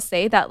 I will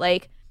say that,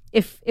 like,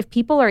 if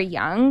people are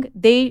young,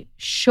 they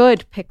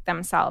should pick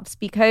themselves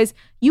because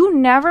you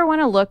never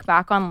want to look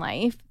back on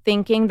life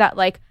thinking that,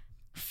 like,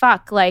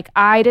 fuck, like,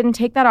 I didn't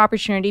take that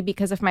opportunity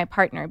because of my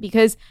partner.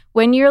 Because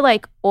when you're,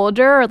 like,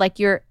 older or, like,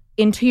 you're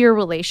into your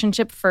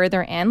relationship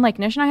further in, like,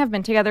 Nish and I have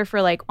been together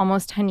for, like,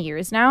 almost 10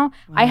 years now.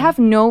 Wow. I have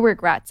no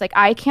regrets. Like,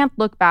 I can't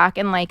look back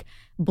and, like,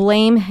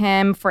 blame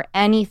him for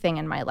anything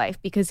in my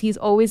life because he's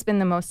always been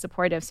the most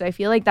supportive. So I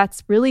feel like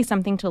that's really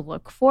something to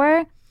look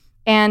for.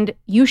 And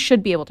you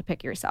should be able to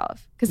pick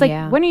yourself. Because,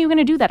 like, when are you going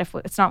to do that if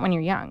it's not when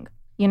you're young?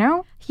 You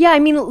know? Yeah, I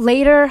mean,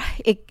 later,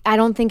 I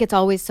don't think it's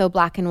always so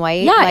black and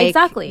white. Yeah, like,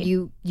 exactly.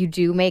 You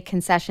do make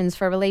concessions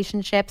for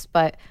relationships,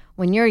 but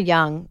when you're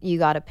young, you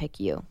got to pick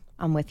you.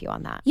 I'm with you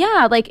on that.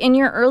 Yeah, like, in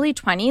your early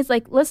 20s,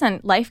 like,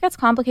 listen, life gets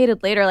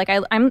complicated later. Like,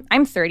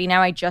 I'm 30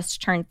 now. I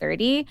just turned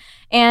 30.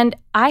 And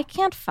I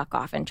can't fuck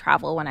off and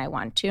travel when I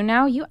want to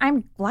now.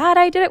 I'm glad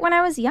I did it when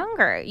I was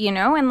younger, you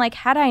know? And, like,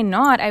 had I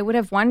not, I would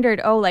have wondered,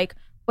 oh, like,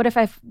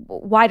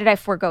 why did I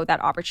forego that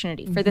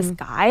opportunity for this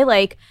guy?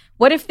 Like,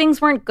 what if things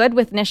weren't good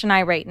with Nish and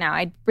I right now?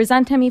 I'd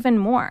resent him even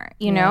more,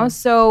 you know?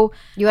 So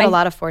you had a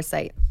lot of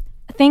foresight.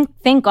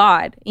 Thank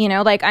God, you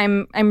know, like,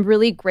 I'm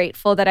really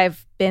grateful that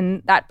I've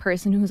been that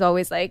person who's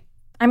always like,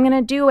 I'm going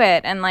to do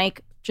it. And,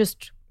 like,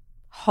 just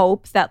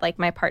hope that, like,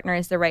 my partner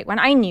is the right one.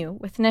 I knew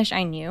with Nish,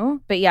 I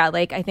knew. But yeah,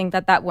 like, I think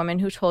that woman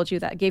who told you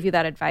that, gave you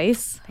that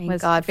advice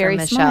was God very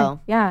for smart.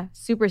 Michelle. Yeah,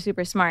 super,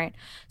 super smart.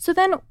 So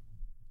then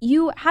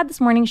you had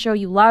this morning show,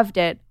 you loved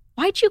it.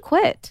 Why'd you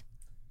quit?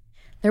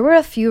 There were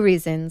a few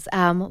reasons.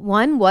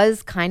 One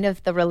was kind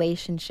of the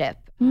relationship.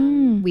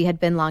 We had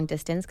been long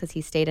distance because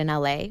he stayed in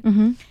LA.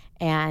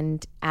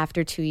 And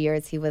after 2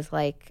 years, he was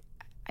like,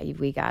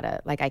 we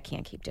gotta, like, I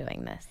can't keep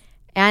doing this.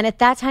 And at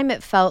that time,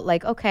 it felt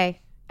like,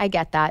 okay, I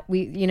get that.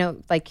 We, you know,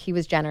 like, he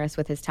was generous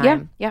with his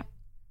time. Yeah.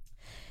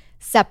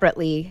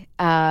 Separately,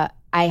 I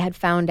had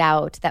found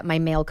out that my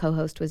male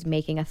co-host was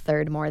making a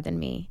third more than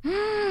me.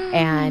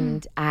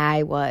 And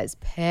I was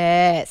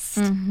pissed.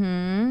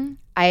 I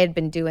had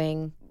been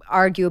doing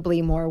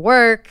arguably more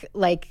work,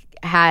 like,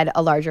 had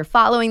a larger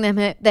following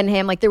than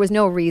him. Like, there was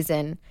no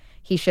reason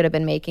he should have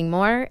been making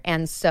more.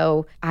 And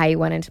so I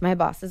went into my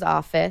boss's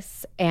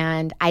office,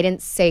 and I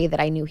didn't say that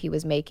I knew he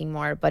was making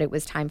more, but it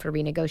was time for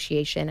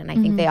renegotiation. And I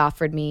think they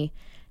offered me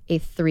a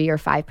 3 or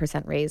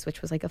 5% raise,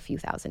 which was like a few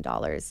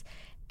 $1,000s.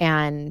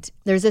 And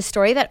there's a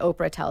story that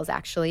Oprah tells,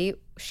 actually.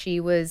 She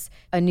was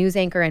a news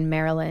anchor in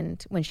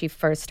Maryland when she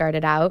first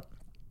started out,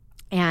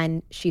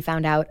 and she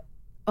found out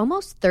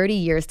almost 30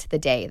 years to the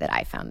day that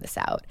I found this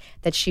out,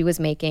 that she was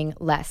making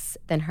less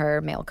than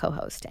her male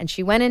co-host. And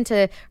she went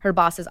into her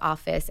boss's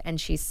office and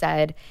she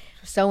said,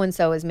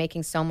 so-and-so is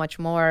making so much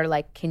more,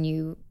 like, can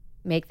you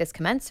make this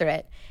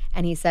commensurate?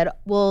 And he said,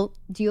 well,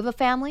 do you have a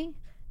family?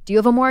 Do you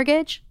have a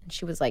mortgage? And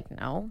she was like,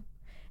 no.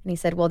 And he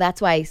said, well,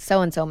 that's why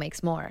so-and-so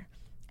makes more.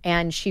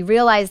 And she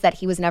realized that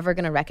he was never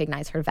going to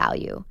recognize her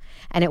value,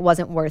 and it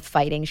wasn't worth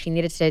fighting. She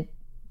needed to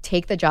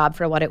take the job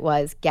for what it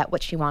was, get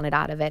what she wanted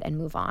out of it, and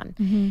move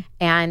on.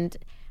 And,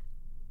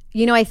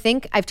 you know, I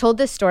think I've told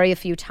this story a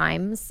few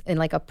times in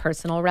like a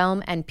personal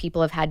realm, and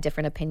people have had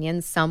different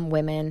opinions. Some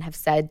women have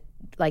said,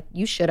 like,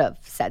 you should have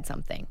said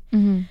something.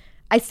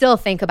 I still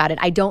think about it.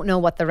 I don't know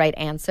what the right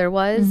answer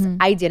was.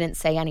 I didn't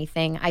say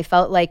anything. I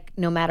felt like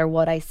no matter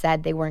what I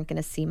said, they weren't going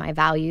to see my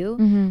value.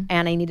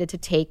 And I needed to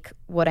take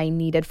what I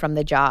needed from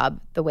the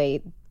job the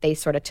way they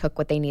sort of took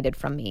what they needed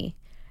from me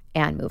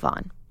and move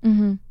on.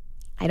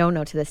 I don't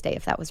know to this day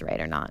if that was right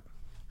or not.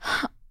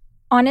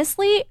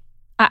 Honestly,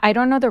 I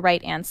don't know the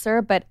right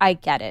answer, but I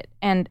get it.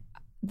 And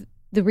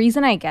the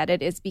reason I get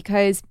it is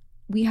because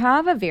we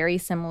have a very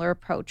similar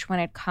approach when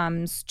it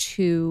comes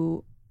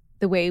to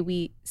the way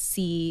we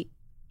see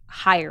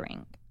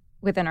hiring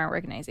within our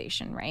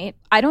organization, right?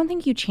 I don't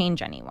think you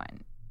change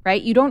anyone, right?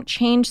 You don't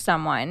change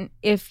someone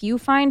if you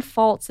find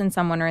faults in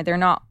someone or they're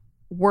not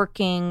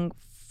working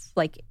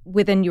like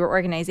within your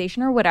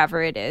organization or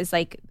whatever it is,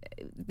 like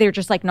they're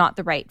just like not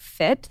the right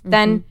fit,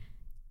 then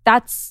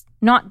that's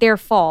not their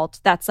fault.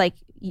 That's like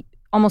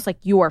almost like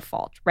your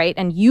fault, right?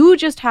 And you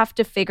just have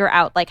to figure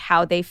out like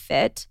how they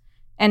fit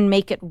and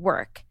make it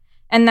work.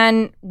 And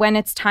then when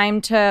it's time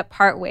to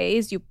part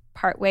ways, you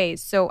part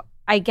ways. So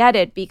I get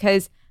it,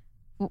 because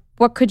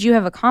what could you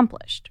have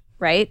accomplished,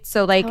 right?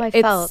 So like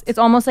it's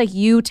almost like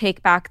you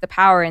take back the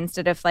power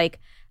instead of like,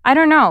 I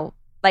don't know,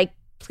 like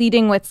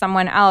pleading with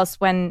someone else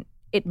when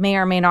it may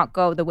or may not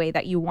go the way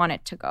that you want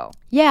it to go.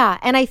 Yeah.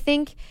 And I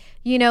think,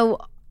 you know,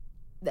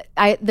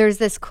 there's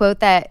this quote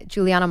that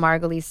Juliana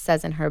Margulies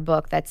says in her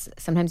book that's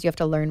sometimes you have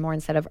to learn more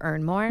instead of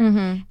earn more.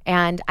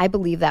 And I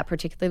believe that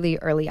particularly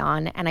early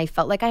on. And I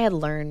felt like I had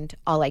learned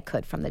all I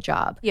could from the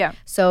job. Yeah.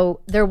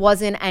 So there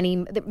wasn't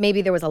any,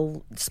 maybe there was a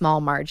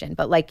small margin,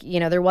 but like, you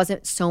know, there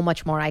wasn't so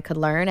much more I could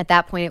learn. At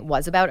that point, it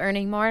was about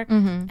earning more.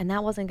 And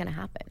that wasn't going to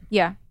happen.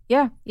 Yeah,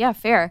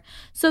 fair.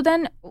 So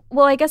then,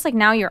 well, I guess like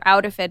now you're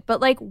out of it,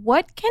 but like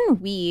what can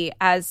we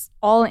as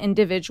all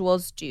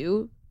individuals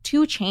do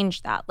to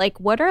change that? Like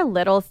what are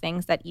little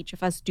things that each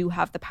of us do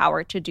have the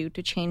power to do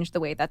to change the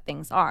way that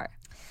things are?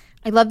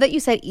 I love that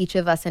you said each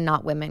of us and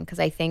not women, because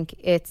I think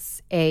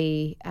it's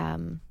a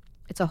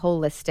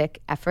holistic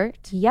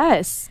effort.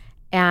 Yes.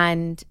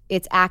 And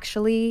it's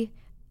actually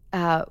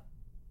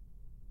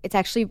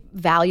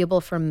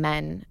valuable for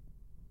men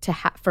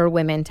for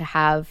women to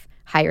have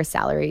higher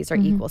salaries or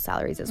equal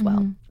salaries as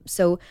well.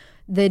 So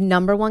the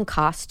number one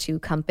cost to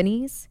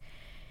companies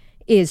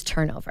is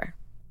turnover.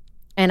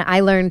 And I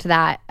learned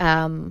that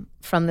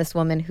from this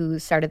woman who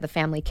started the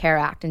Family Care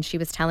Act. And she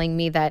was telling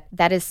me that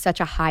that is such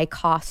a high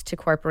cost to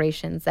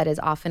corporations that is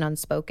often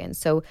unspoken.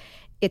 So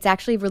it's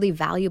actually really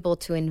valuable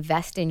to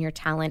invest in your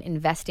talent,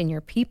 invest in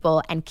your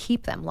people, and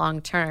keep them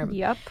long term.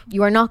 Yep.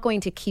 You are not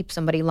going to keep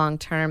somebody long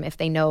term if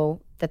they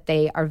know that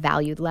they are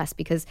valued less,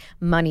 because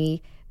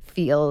money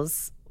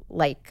feels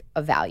like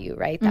a value,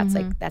 right?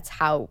 That's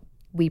how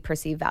we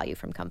perceive value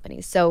from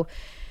companies. So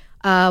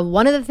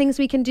one of the things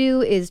we can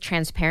do is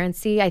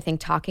transparency. I think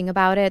talking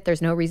about it,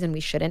 there's no reason we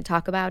shouldn't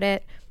talk about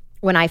it.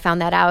 When I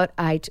found that out,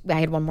 I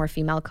had one more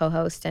female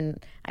co-host,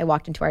 and I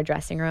walked into our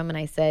dressing room and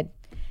I said,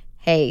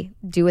 hey,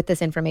 do with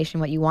this information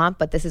what you want,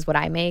 but this is what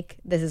I make.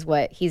 This is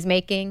what he's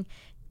making.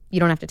 You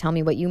don't have to tell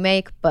me what you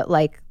make, but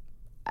like,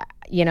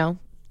 you know,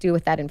 do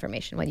with that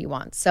information what you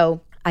want.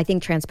 So I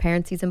think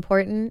transparency is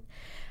important.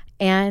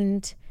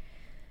 And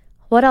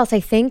what else? I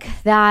think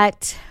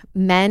that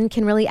men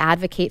can really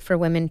advocate for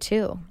women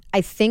too.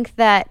 I think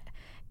that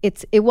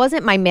it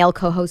wasn't my male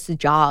co-host's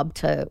job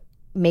to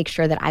make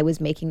sure that I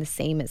was making the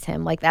same as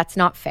him. Like, that's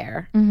not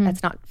fair.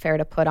 That's not fair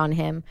to put on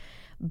him.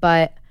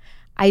 But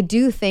I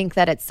do think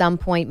that at some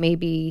point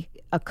maybe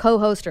a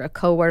co-host or a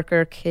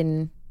coworker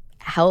can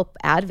help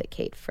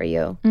advocate for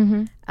you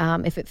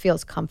if it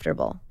feels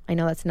comfortable. I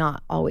know that's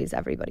not always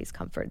everybody's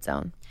comfort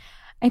zone.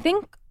 I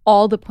think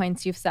all the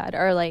points you've said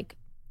are like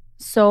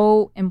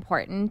so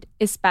important,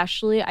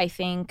 especially I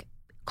think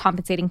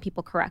compensating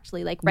people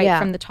correctly, like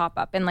from the top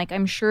up. And like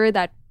I'm sure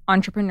that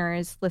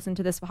entrepreneurs listen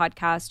to this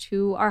podcast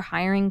who are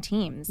hiring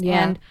teams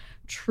and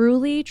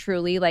truly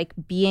like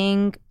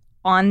being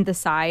on the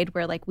side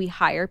where like we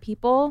hire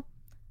people,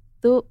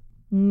 the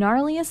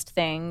gnarliest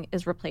thing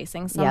is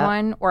replacing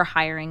someone or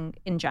hiring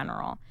in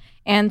general.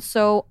 And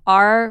so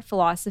our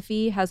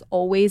philosophy has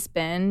always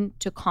been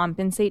to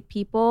compensate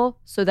people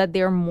so that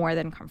they're more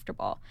than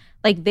comfortable.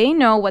 Like, they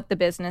know what the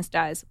business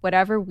does.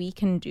 Whatever we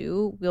can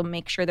do, we'll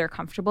make sure they're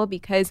comfortable,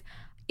 because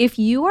if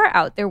you are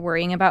out there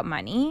worrying about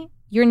money,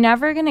 you're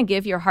never going to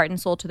give your heart and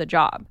soul to the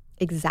job.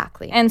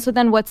 Exactly. And so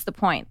then what's the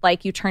point?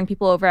 Like, you turn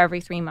people over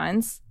every 3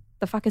 months.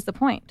 The fuck is the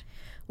point?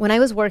 When I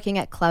was working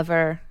at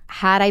Clever,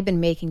 had I been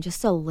making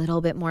just a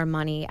little bit more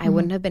money, I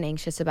wouldn't have been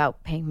anxious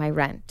about paying my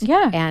rent.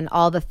 Yeah. And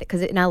all the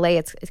because in LA,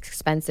 it's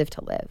expensive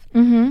to live.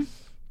 Mm-hmm.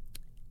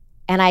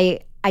 And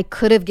I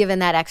could have given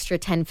that extra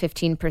 10,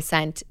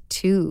 15%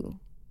 to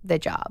the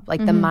job.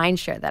 Like the mind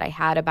share that I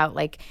had about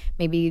like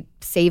maybe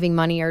saving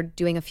money or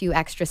doing a few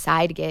extra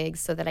side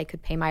gigs so that I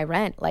could pay my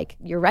rent. Like,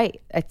 you're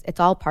right. It's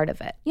all part of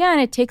it. Yeah,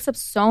 and it takes up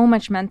so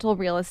much mental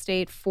real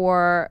estate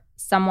for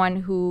someone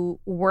who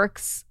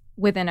works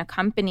within a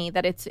company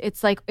that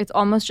it's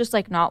almost just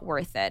like not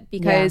worth it,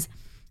 because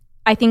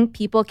I think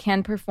people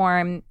can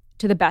perform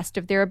to the best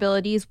of their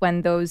abilities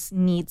when those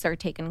needs are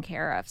taken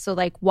care of. So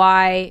like,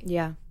 why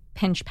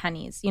pinch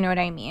pennies? You know what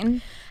I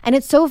mean? And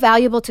it's so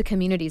valuable to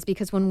communities,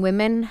 because when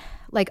women,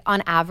 like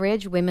on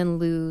average, women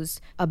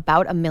lose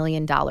about $1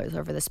 million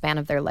over the span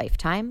of their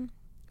lifetime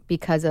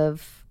because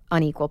of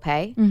unequal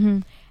pay. Mm-hmm.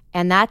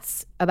 And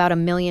that's about $1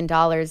 million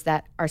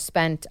that are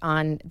spent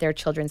on their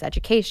children's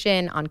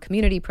education, on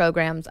community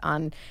programs,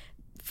 on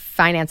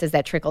finances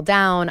that trickle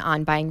down,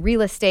 on buying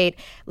real estate.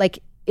 Like,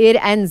 it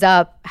ends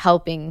up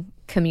helping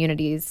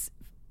communities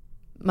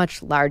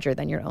much larger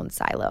than your own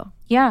silo.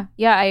 Yeah,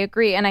 I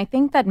agree. And I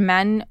think that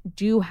men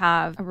do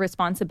have a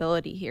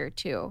responsibility here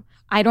too.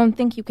 I don't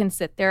think you can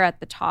sit there at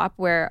the top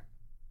where,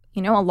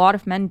 you know, a lot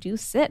of men do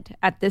sit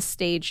at this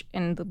stage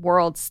in the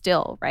world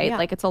still, right? Yeah.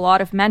 Like, it's a lot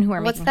of men who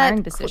are making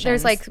hiring decisions.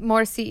 There's like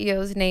more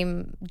CEOs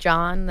named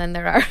John than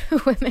there are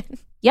women.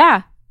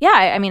 Yeah.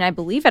 I mean, I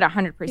believe it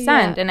 100%.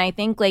 Yeah. And I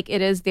think like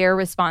it is their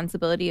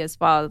responsibility as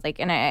well. Like,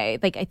 and I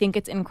think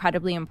it's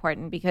incredibly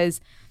important,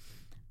 because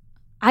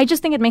I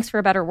just think it makes for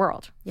a better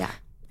world. Yeah.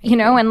 You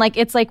know, and like,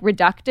 it's like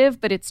reductive,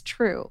 but it's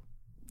true.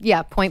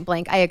 Yeah, point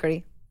blank. I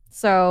agree.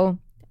 So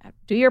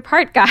do your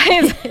part,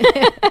 guys.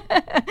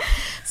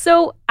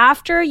 So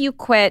after you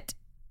quit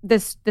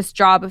this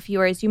job of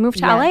yours, you moved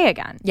to LA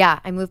again. Yeah,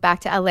 I moved back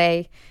to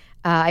LA.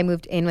 I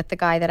moved in with the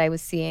guy that I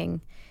was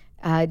seeing.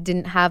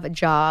 Didn't have a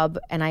job,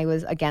 and I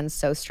was, again,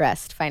 so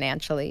stressed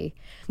financially.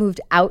 Moved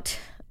out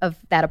of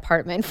that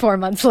apartment 4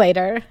 months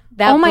later.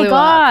 That oh my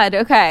God,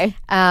 up. Okay.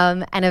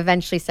 And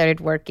eventually started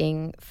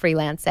working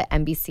freelance at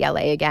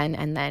NBCLA again,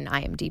 and then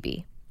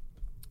IMDb.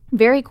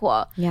 Very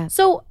cool. Yeah.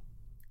 So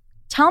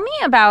tell me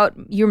about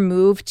your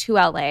move to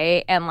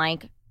LA and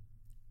like,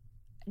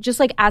 just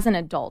like as an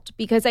adult,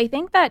 because I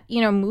think that,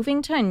 you know,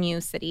 moving to a new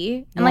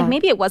city and like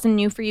maybe it wasn't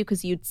new for you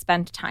because you'd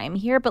spent time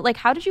here, but like,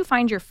 how did you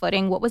find your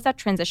footing? What was that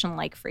transition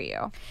like for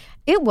you?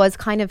 It was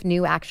kind of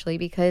new, actually,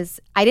 because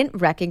I didn't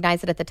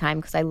recognize it at the time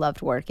because I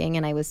loved working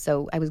and I was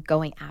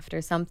going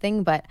after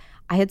something, but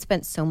I had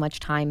spent so much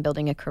time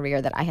building a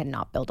career that I had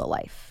not built a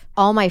life.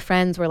 All my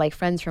friends were like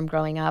friends from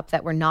growing up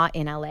that were not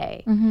in LA.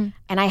 Mm-hmm.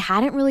 And I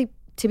hadn't really,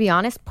 to be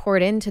honest,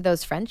 poured into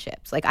those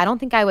friendships. Like, I don't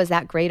think I was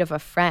that great of a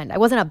friend. I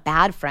wasn't a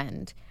bad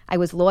friend. I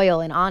was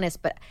loyal and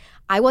honest, but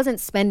I wasn't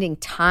spending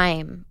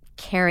time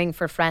caring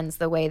for friends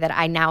the way that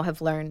I now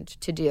have learned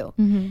to do.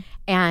 Mm-hmm.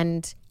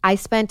 And I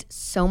spent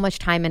so much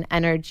time and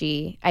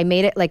energy. I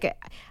made it like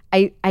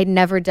I'd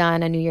never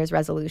done a New Year's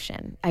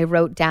resolution. I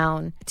wrote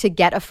down, to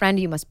get a friend,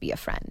 you must be a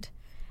friend.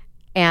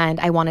 And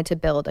I wanted to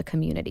build a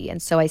community.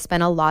 And so I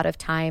spent a lot of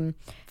time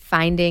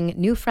finding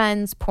new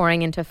friends,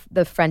 pouring into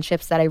the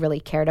friendships that I really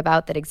cared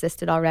about that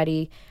existed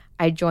already.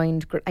 I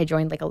joined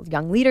like a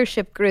young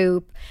leadership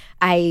group.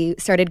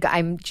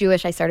 I'm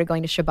Jewish. I started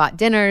going to Shabbat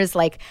dinners.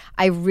 Like,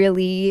 I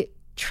really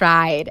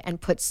tried and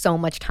put so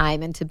much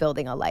time into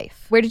building a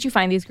life. Where did you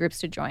find these groups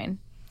to join?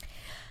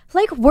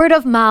 Like word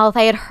of mouth.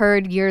 I had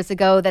heard years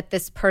ago that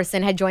this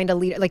person had joined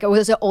like it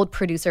was an old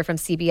producer from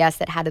CBS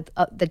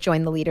that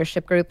joined the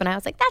leadership group. And I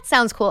was like, that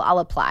sounds cool. I'll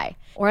apply.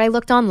 Or I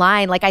looked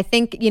online. Like, I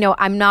think, you know,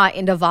 I'm not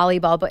into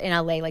volleyball, but in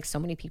LA, like, so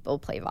many people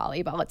play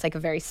volleyball. It's like a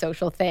very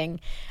social thing.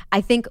 I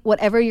think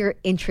whatever you're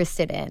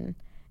interested in,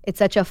 it's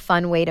such a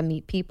fun way to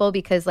meet people,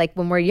 because like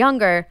when we're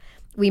younger,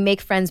 we make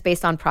friends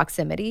based on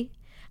proximity.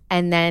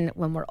 And then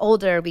when we're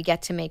older, we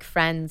get to make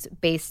friends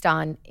based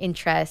on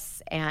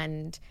interests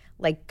and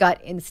like gut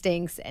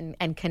instincts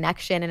and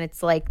connection. And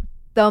it's like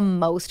the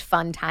most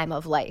fun time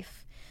of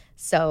life.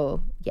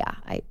 So yeah,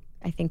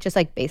 I think just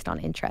like based on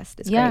interest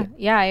is great.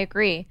 Yeah, I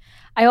agree.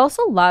 I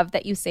also love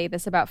that you say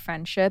this about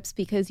friendships,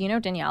 because, you know,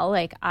 Danielle,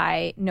 like,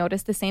 I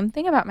noticed the same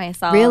thing about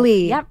myself.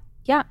 Really? Yep.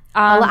 Yeah.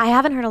 I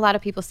haven't heard a lot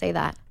of people say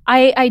that.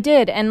 I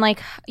did. And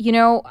like, you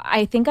know,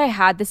 I think I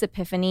had this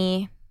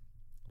epiphany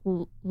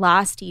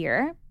last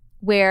year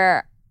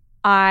where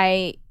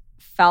I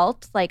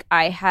felt like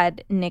I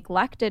had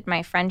neglected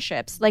my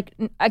friendships. Like,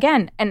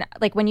 again, and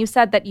like when you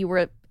said that you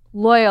were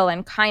loyal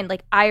and kind.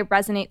 Like, I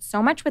resonate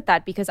so much with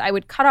that because I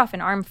would cut off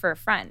an arm for a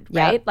friend,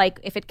 right? Yep. Like,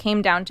 if it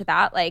came down to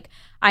that, like,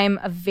 I am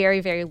a very,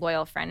 very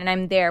loyal friend and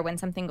I'm there when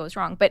something goes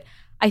wrong. But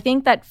I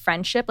think that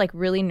friendship, like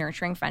really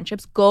nurturing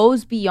friendships,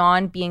 goes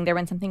beyond being there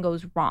when something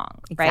goes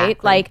wrong, right?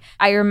 Exactly. Like,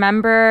 I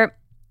remember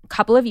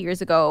couple of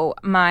years ago,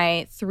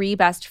 my 3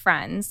 best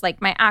friends,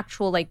 like my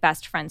actual like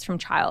best friends from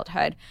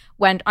childhood,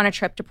 went on a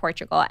trip to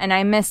Portugal, and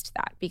I missed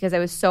that because I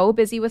was so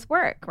busy with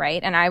work,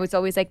 right? And I was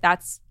always like,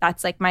 that's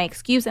like my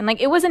excuse, and like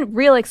it wasn't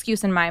real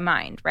excuse in my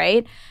mind,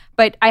 right?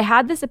 But I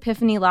had this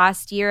epiphany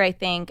last year, I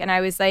think, and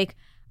I was like,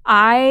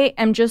 I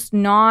am just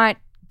not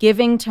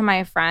giving to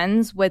my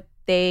friends what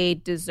they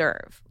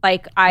deserve.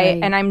 Like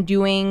and I'm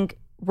doing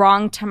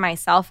wrong to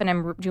myself and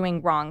I'm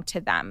doing wrong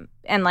to them.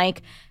 And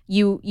like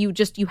you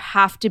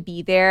have to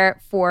be there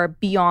for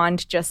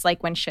beyond just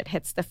like when shit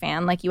hits the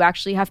fan. Like you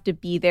actually have to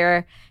be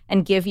there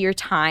and give your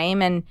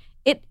time, and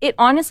it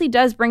honestly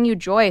does bring you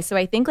joy. So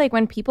I think like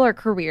when people are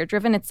career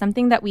driven, it's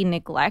something that we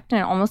neglect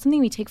and almost something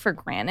we take for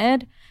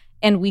granted,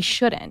 and we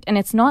shouldn't. And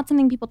it's not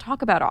something people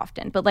talk about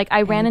often, but like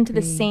I ran into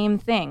the same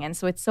thing, and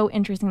so it's so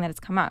interesting that it's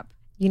come up.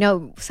 You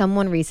know,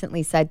 someone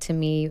recently said to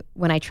me,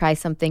 when I try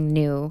something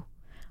new,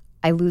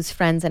 I lose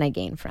friends and I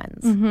gain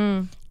friends.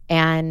 Mm-hmm.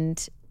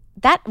 And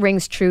that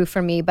rings true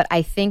for me, but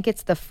I think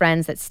it's the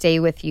friends that stay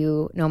with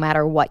you no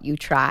matter what you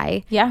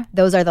try. Yeah.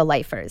 Those are the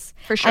lifers.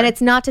 For sure. And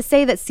it's not to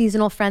say that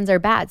seasonal friends are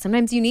bad.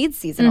 Sometimes you need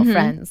seasonal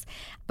friends.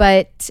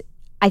 But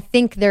I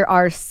think there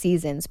are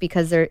seasons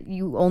because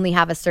you only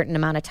have a certain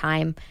amount of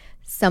time.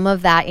 Some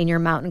of that in your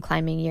mountain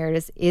climbing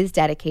years is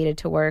dedicated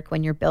to work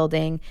when you're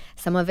building.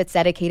 Some of it's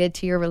dedicated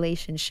to your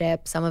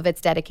relationship. Some of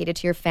it's dedicated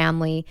to your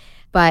family.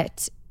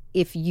 But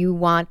if you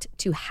want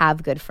to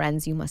have good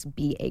friends, you must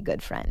be a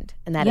good friend.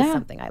 And that is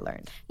something I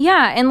learned.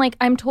 Yeah. And like,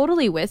 I'm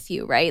totally with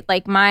you, right?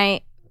 Like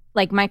my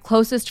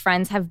closest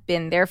friends have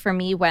been there for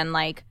me when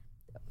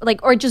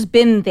or just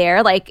been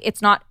there. Like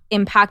it's not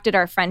impacted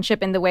our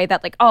friendship in the way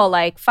that like, oh,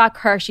 like fuck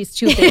her, she's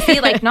too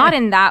busy. Like not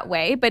in that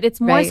way, but it's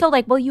more so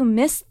like, well, you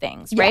miss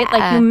things, right? Yeah.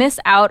 Like you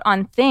miss out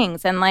on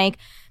things. And like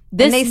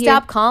and they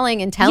stop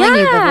calling and telling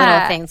you the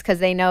little things because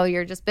they know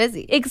you're just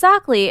busy.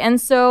 Exactly.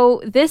 And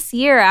so this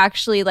year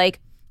actually, like,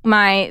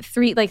 my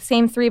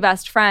same 3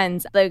 best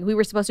friends, like we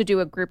were supposed to do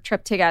a group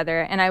trip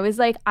together, and I was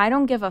like, I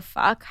don't give a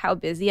fuck how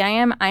busy I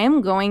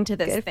am going to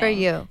this thing. Good for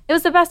you. It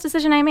was the best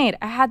decision I made.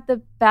 I had the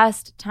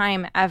best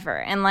time ever.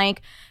 And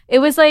like it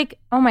was like,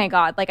 oh my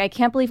God, like I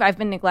can't believe I've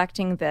been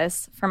neglecting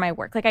this for my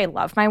work. Like I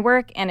love my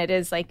work and it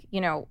is like,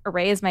 you know,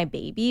 Array is my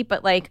baby,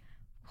 but like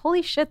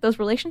holy shit, those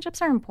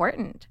relationships are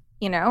important,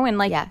 you know, and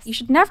like you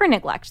should never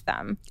neglect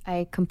them.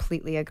 I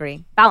completely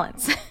agree.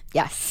 Balance.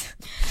 Yes.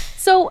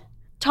 So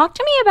talk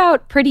to me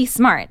about Pretty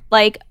Smart.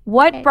 Like,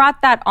 what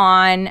brought that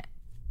on?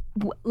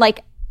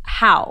 Like,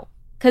 how?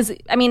 Because,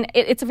 I mean,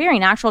 it's a very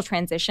natural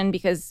transition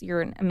because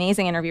you're an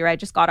amazing interviewer. I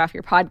just got off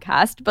your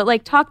podcast. But,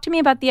 like, talk to me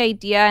about the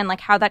idea and,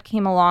 like, how that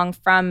came along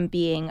from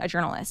being a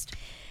journalist.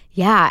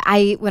 Yeah.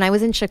 When I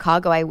was in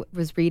Chicago, I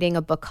was reading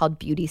a book called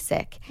Beauty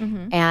Sick.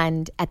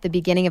 And at the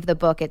beginning of the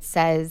book, it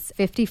says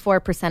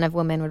 54% of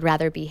women would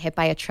rather be hit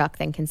by a truck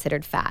than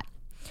considered fat.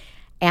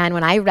 And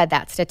when I read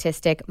that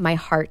statistic, my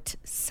heart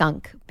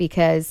sunk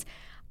because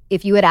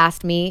if you had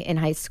asked me in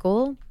high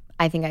school,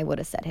 I think I would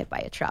have said hit by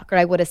a truck. Or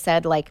I would have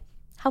said, like,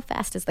 how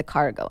fast is the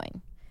car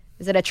going?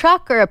 Is it a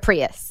truck or a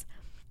Prius?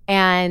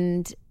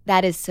 And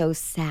that is so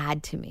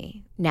sad to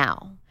me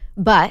now.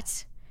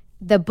 But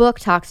the book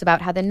talks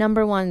about how the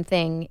number one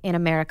thing in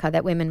America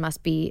that women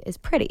must be is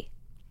pretty.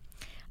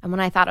 And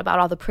when I thought about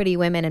all the pretty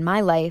women in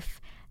my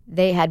life,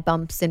 they had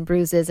bumps and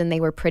bruises and they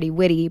were pretty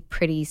witty,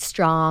 pretty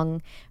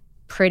strong,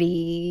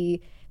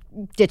 pretty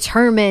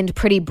determined,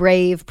 pretty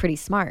brave, pretty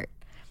smart.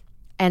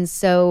 And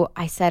so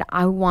I said,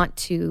 I want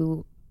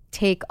to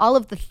take all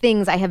of the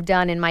things I have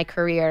done in my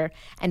career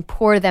and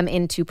pour them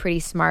into Pretty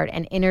Smart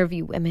and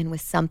interview women with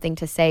something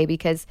to say,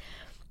 because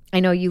I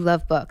know you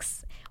love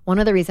books. One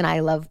of the reasons I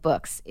love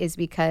books is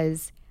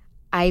because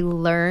I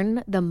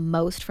learn the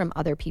most from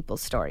other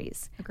people's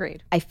stories.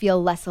 Agreed. I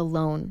feel less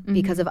alone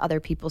because of other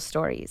people's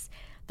stories.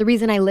 The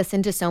reason I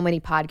listen to so many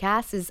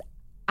podcasts is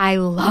I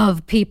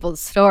love people's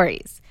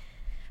stories.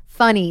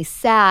 Funny,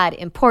 sad,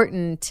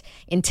 important,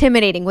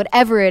 intimidating,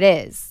 whatever it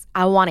is,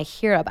 I want to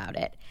hear about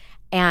it.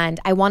 And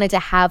I wanted to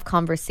have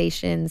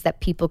conversations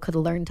that people could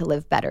learn to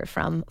live better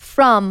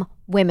from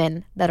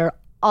women that are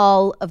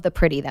all of the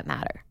pretty that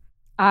matter.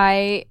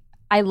 I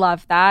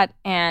love that.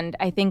 And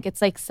I think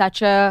it's like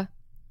such a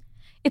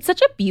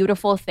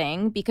beautiful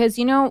thing because,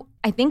 you know,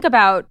 I think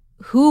about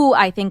who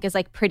I think is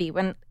like pretty.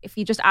 If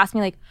you just ask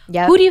me like,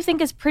 who do you think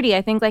is pretty?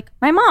 I think like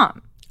my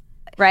mom.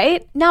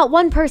 Right? Not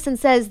one person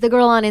says the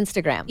girl on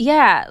Instagram.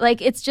 Yeah. Like,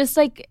 it's just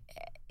like,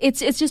 it's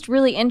just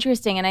really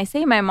interesting. And I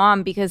say my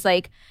mom because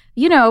like,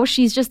 you know,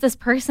 she's just this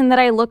person that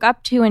I look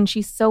up to and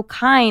she's so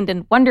kind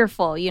and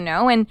wonderful, you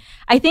know? And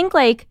I think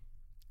like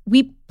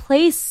we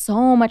place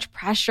so much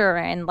pressure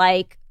and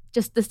like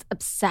just this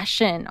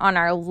obsession on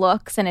our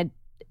looks and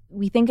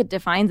we think it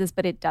defines us,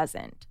 but it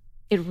doesn't.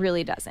 It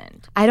really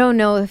doesn't. I don't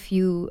know if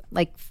you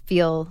like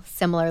feel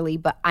similarly,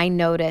 but I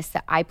notice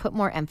that I put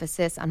more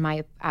emphasis on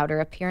my outer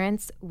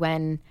appearance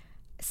when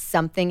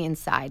something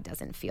inside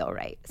doesn't feel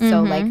right.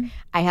 So like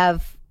I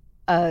have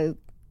a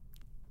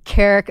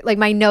character, like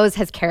my nose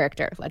has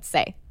character, let's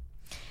say.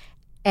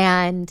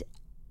 And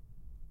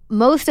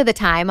most of the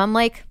time I'm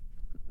like,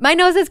 my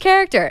nose has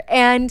character,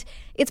 and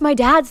it's my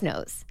dad's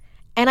nose.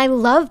 And I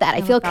love that.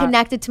 I feel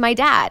connected to my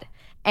dad,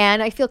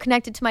 and I feel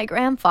connected to my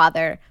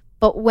grandfather.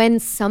 But when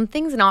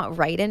something's not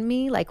right in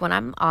me, like when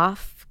I'm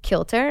off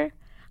kilter,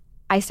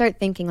 I start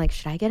thinking like,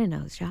 should I get a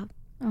nose job?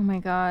 Oh my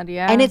God,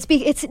 yeah. And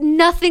it's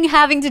nothing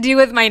having to do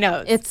with my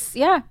nose. It's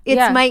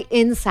my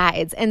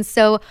insides. And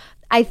so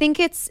I think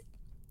it's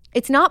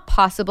not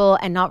possible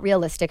and not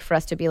realistic for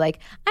us to be like,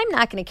 I'm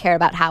not going to care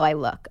about how I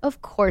look.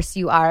 Of course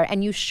you are,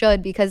 and you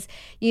should, because,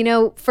 you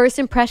know, first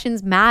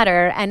impressions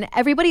matter, and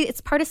everybody,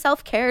 it's part of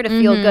self-care to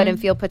feel good and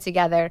feel put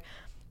together.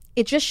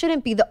 It just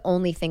shouldn't be the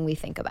only thing we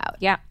think about.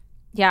 Yeah.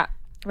 Yeah.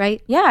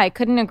 Right? Yeah, I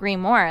couldn't agree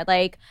more.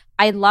 Like,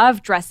 I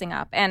love dressing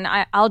up, and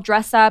I'll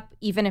dress up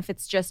even if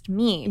it's just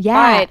me.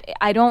 Yeah. But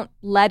I don't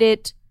let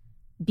it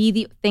be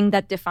the thing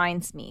that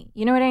defines me.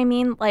 You know what I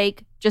mean?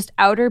 Like, just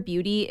outer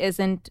beauty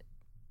isn't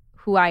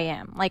who I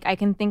am. Like, I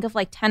can think of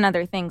like 10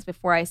 other things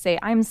before I say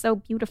I'm so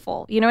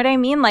beautiful. You know what I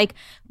mean? Like,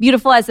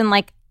 beautiful as in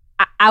like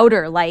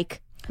outer,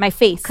 like my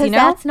face, you know?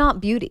 Because that's not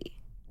beauty.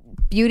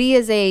 Beauty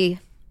is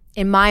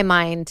in my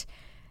mind,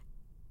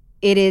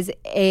 it is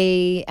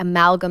a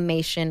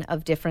amalgamation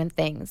of different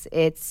things.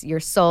 It's your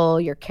soul,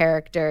 your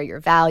character,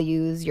 your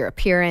values, your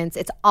appearance.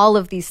 It's all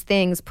of these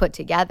things put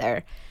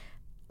together.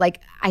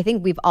 Like, I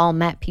think we've all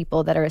met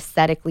people that are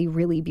aesthetically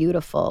really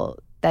beautiful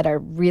that are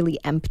really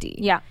empty.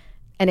 Yeah.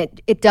 And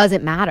it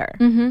doesn't matter.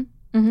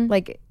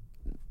 Like, it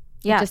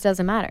just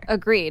doesn't matter.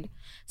 Agreed.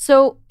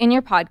 So in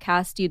your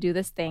podcast, you do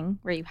this thing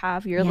where you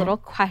have your little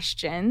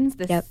questions,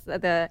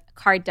 the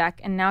card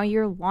deck, and now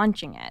you're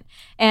launching it.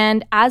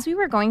 And as we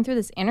were going through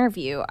this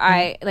interview,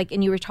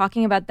 and you were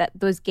talking about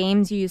those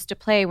games you used to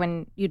play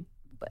when you'd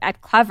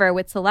at Clever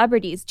with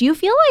celebrities. Do you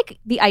feel like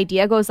the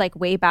idea goes like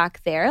way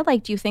back there?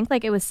 Like, do you think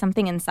like it was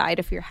something inside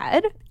of your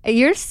head?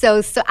 You're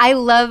so I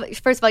love,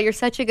 first of all, you're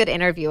such a good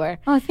interviewer.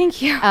 Oh,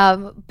 thank you.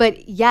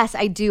 But yes,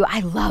 I do.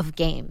 I love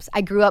games.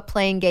 I grew up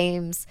playing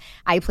games.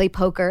 I play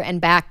poker and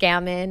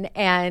backgammon,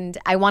 and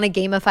I want to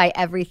gamify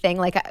everything.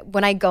 Like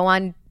when I go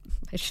on,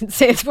 I shouldn't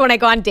say this, but when I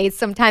go on dates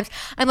sometimes,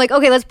 I'm like,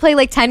 okay, let's play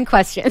like 10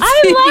 questions.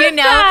 I love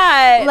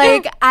that.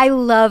 Like, I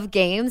love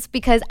games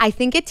because I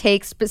think it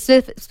takes,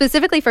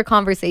 specifically for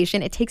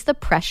conversation, it takes the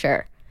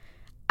pressure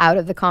out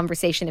of the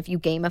conversation. If you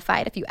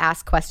gamify it, if you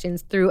ask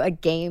questions through a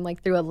game,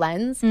 like through a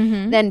lens,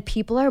 then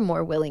people are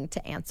more willing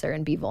to answer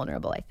and be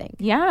vulnerable, I think.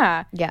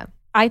 Yeah. Yeah.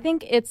 I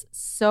think it's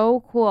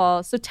so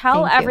cool. So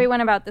tell everyone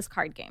about this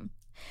card game.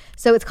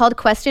 So it's called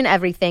Question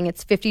Everything.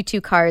 It's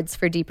 52 cards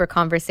for deeper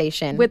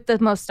conversation. With the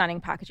most stunning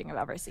packaging I've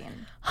ever seen.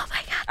 Oh my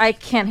God. I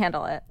can't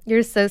handle it.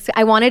 You're so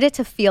I wanted it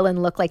to feel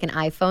and look like an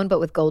iPhone, but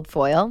with gold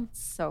foil.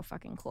 So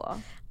fucking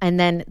cool. And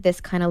then this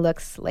kind of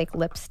looks like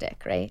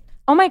lipstick, right?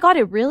 Oh my God,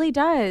 it really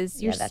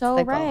does. You're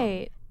so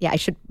right. Yeah,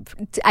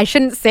 I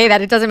shouldn't say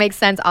that. It doesn't make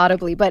sense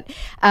audibly. But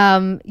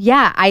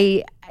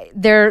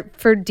they're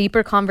for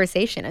deeper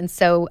conversation. And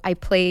so I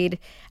played,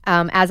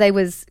 as I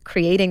was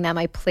creating them,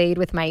 I played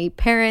with my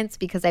parents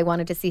because I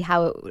wanted to see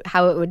how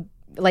it would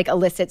like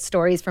elicit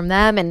stories from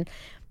them. And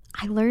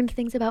I learned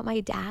things about my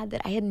dad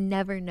that I had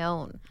never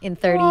known in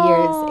 30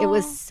 years. It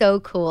was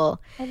so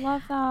cool. I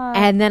love that.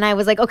 And then I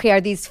was like, okay,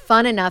 are these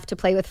fun enough to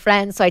play with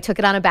friends? So I took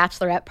it on a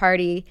bachelorette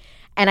party.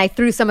 And I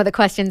threw some of the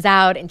questions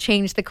out and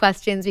changed the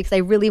questions because I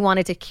really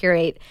wanted to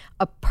curate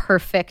a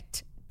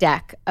perfect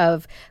deck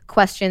of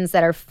questions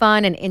that are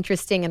fun and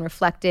interesting and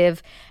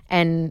reflective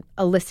and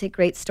elicit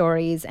great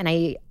stories. And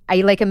I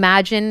like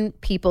imagine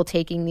people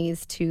taking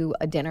these to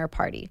a dinner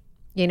party,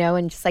 you know,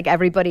 and just like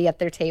everybody at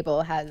their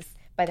table has,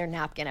 by their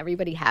napkin,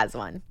 everybody has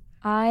one.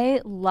 I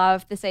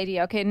love this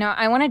idea. Okay, now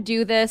I want to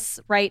do this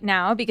right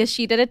now because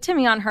she did it to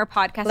me on her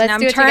podcast. Let's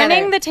and do I'm it turning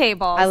together. the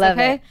tables. I love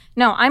okay? it.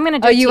 No, I'm going to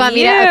do it to you. Oh, you want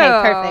me to?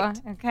 Okay,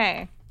 perfect.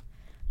 Okay.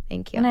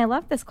 Thank you. And I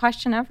love this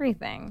question,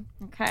 everything.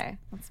 Okay,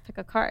 let's pick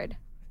a card.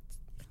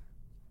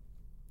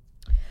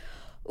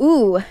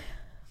 Ooh.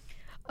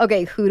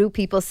 Okay, who do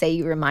people say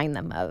you remind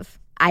them of?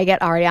 I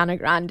get Ariana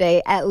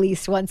Grande at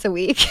least once a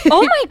week.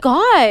 Oh my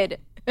God.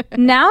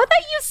 Now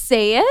that you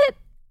say it,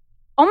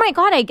 oh my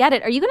God, I get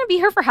it. Are you going to be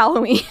here for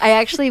Halloween? I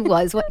actually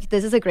was.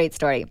 This is a great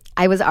story.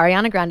 I was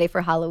Ariana Grande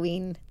for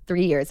Halloween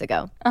 3 years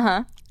ago.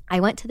 Uh-huh.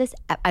 I went to this,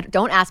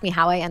 don't ask me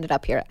how I ended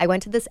up here. I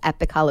went to this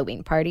epic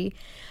Halloween party.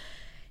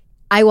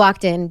 I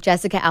walked in,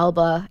 Jessica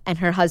Alba and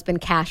her husband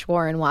Cash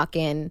Warren walk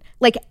in.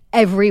 Like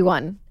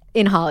everyone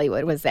in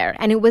Hollywood was there.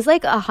 And it was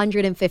like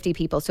 150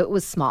 people, so it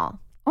was small.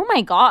 Oh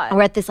my God.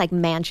 We're at this like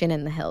mansion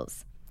in the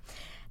hills.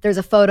 There's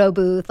a photo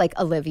booth, like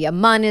Olivia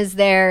Munn is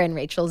there and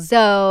Rachel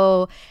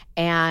Zoe.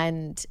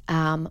 And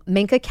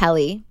Minka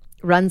Kelly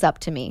runs up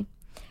to me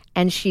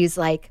and she's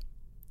like,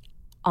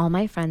 all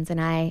my friends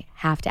and I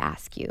have to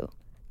ask you,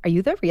 are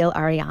you the real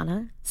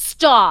Ariana?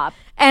 Stop.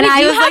 And Wait,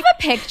 I do was you have like,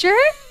 a picture?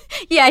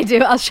 Yeah, I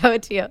do. I'll show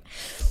it to you.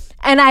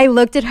 And I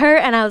looked at her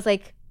and I was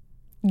like,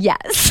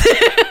 yes.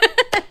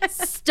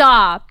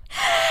 Stop.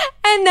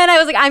 And then I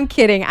was like, I'm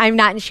kidding. I'm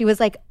not. And she was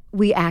like,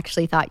 we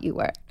actually thought you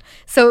were.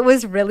 So it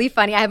was really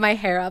funny. I had my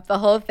hair up, the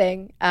whole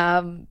thing.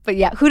 But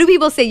yeah, who do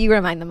people say you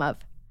remind them of?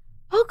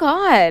 Oh,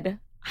 God.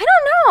 I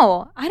don't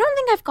know. I don't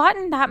think I've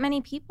gotten that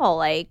many people.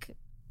 Like,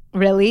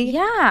 really?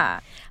 yeah.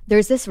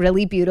 There's this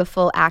really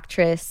beautiful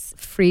actress,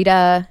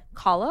 Frida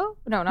Kahlo?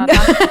 No, not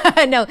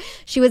that. No,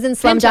 she was in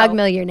Slumdog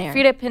Millionaire.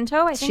 Frida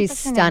Pinto? I think she's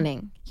that's her stunning.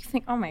 name. You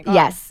think, oh my God.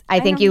 Yes, I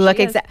think you look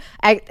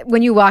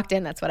when you walked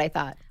in, that's what I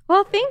thought.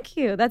 Well, thank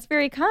you. That's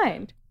very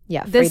kind.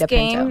 Yeah, this Frida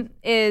game Pinto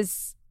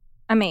is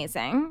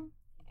amazing.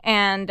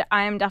 And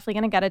I'm definitely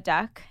going to get a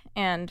deck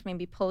and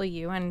maybe pull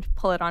you and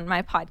pull it on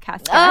my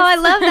podcast. Oh, I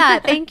love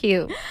that. Thank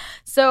you.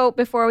 So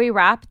before we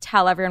wrap,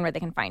 tell everyone where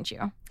they can find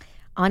you.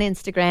 On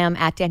Instagram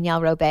at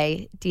Danielle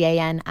Robay,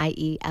 DanielleRobay.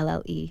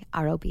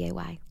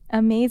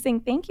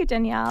 Amazing. Thank you,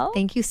 Danielle.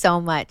 Thank you so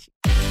much.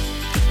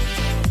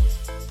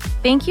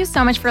 Thank you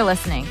so much for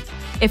listening.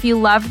 If you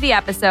loved the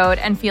episode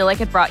and feel like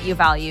it brought you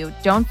value,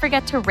 don't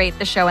forget to rate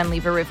the show and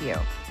leave a review.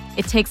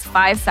 It takes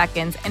 5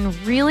 seconds and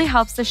really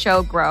helps the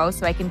show grow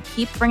so I can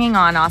keep bringing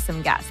on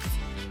awesome guests.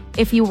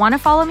 If you want to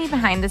follow me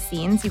behind the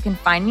scenes, you can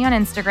find me on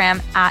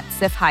Instagram at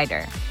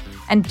SifHider.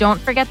 And don't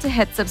forget to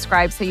hit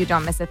subscribe so you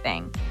don't miss a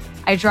thing.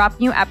 I drop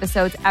new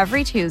episodes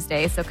every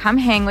Tuesday, so come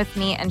hang with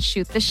me and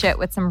shoot the shit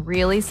with some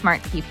really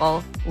smart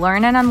people,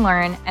 learn and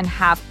unlearn, and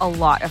have a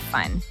lot of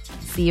fun.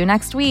 See you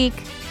next week.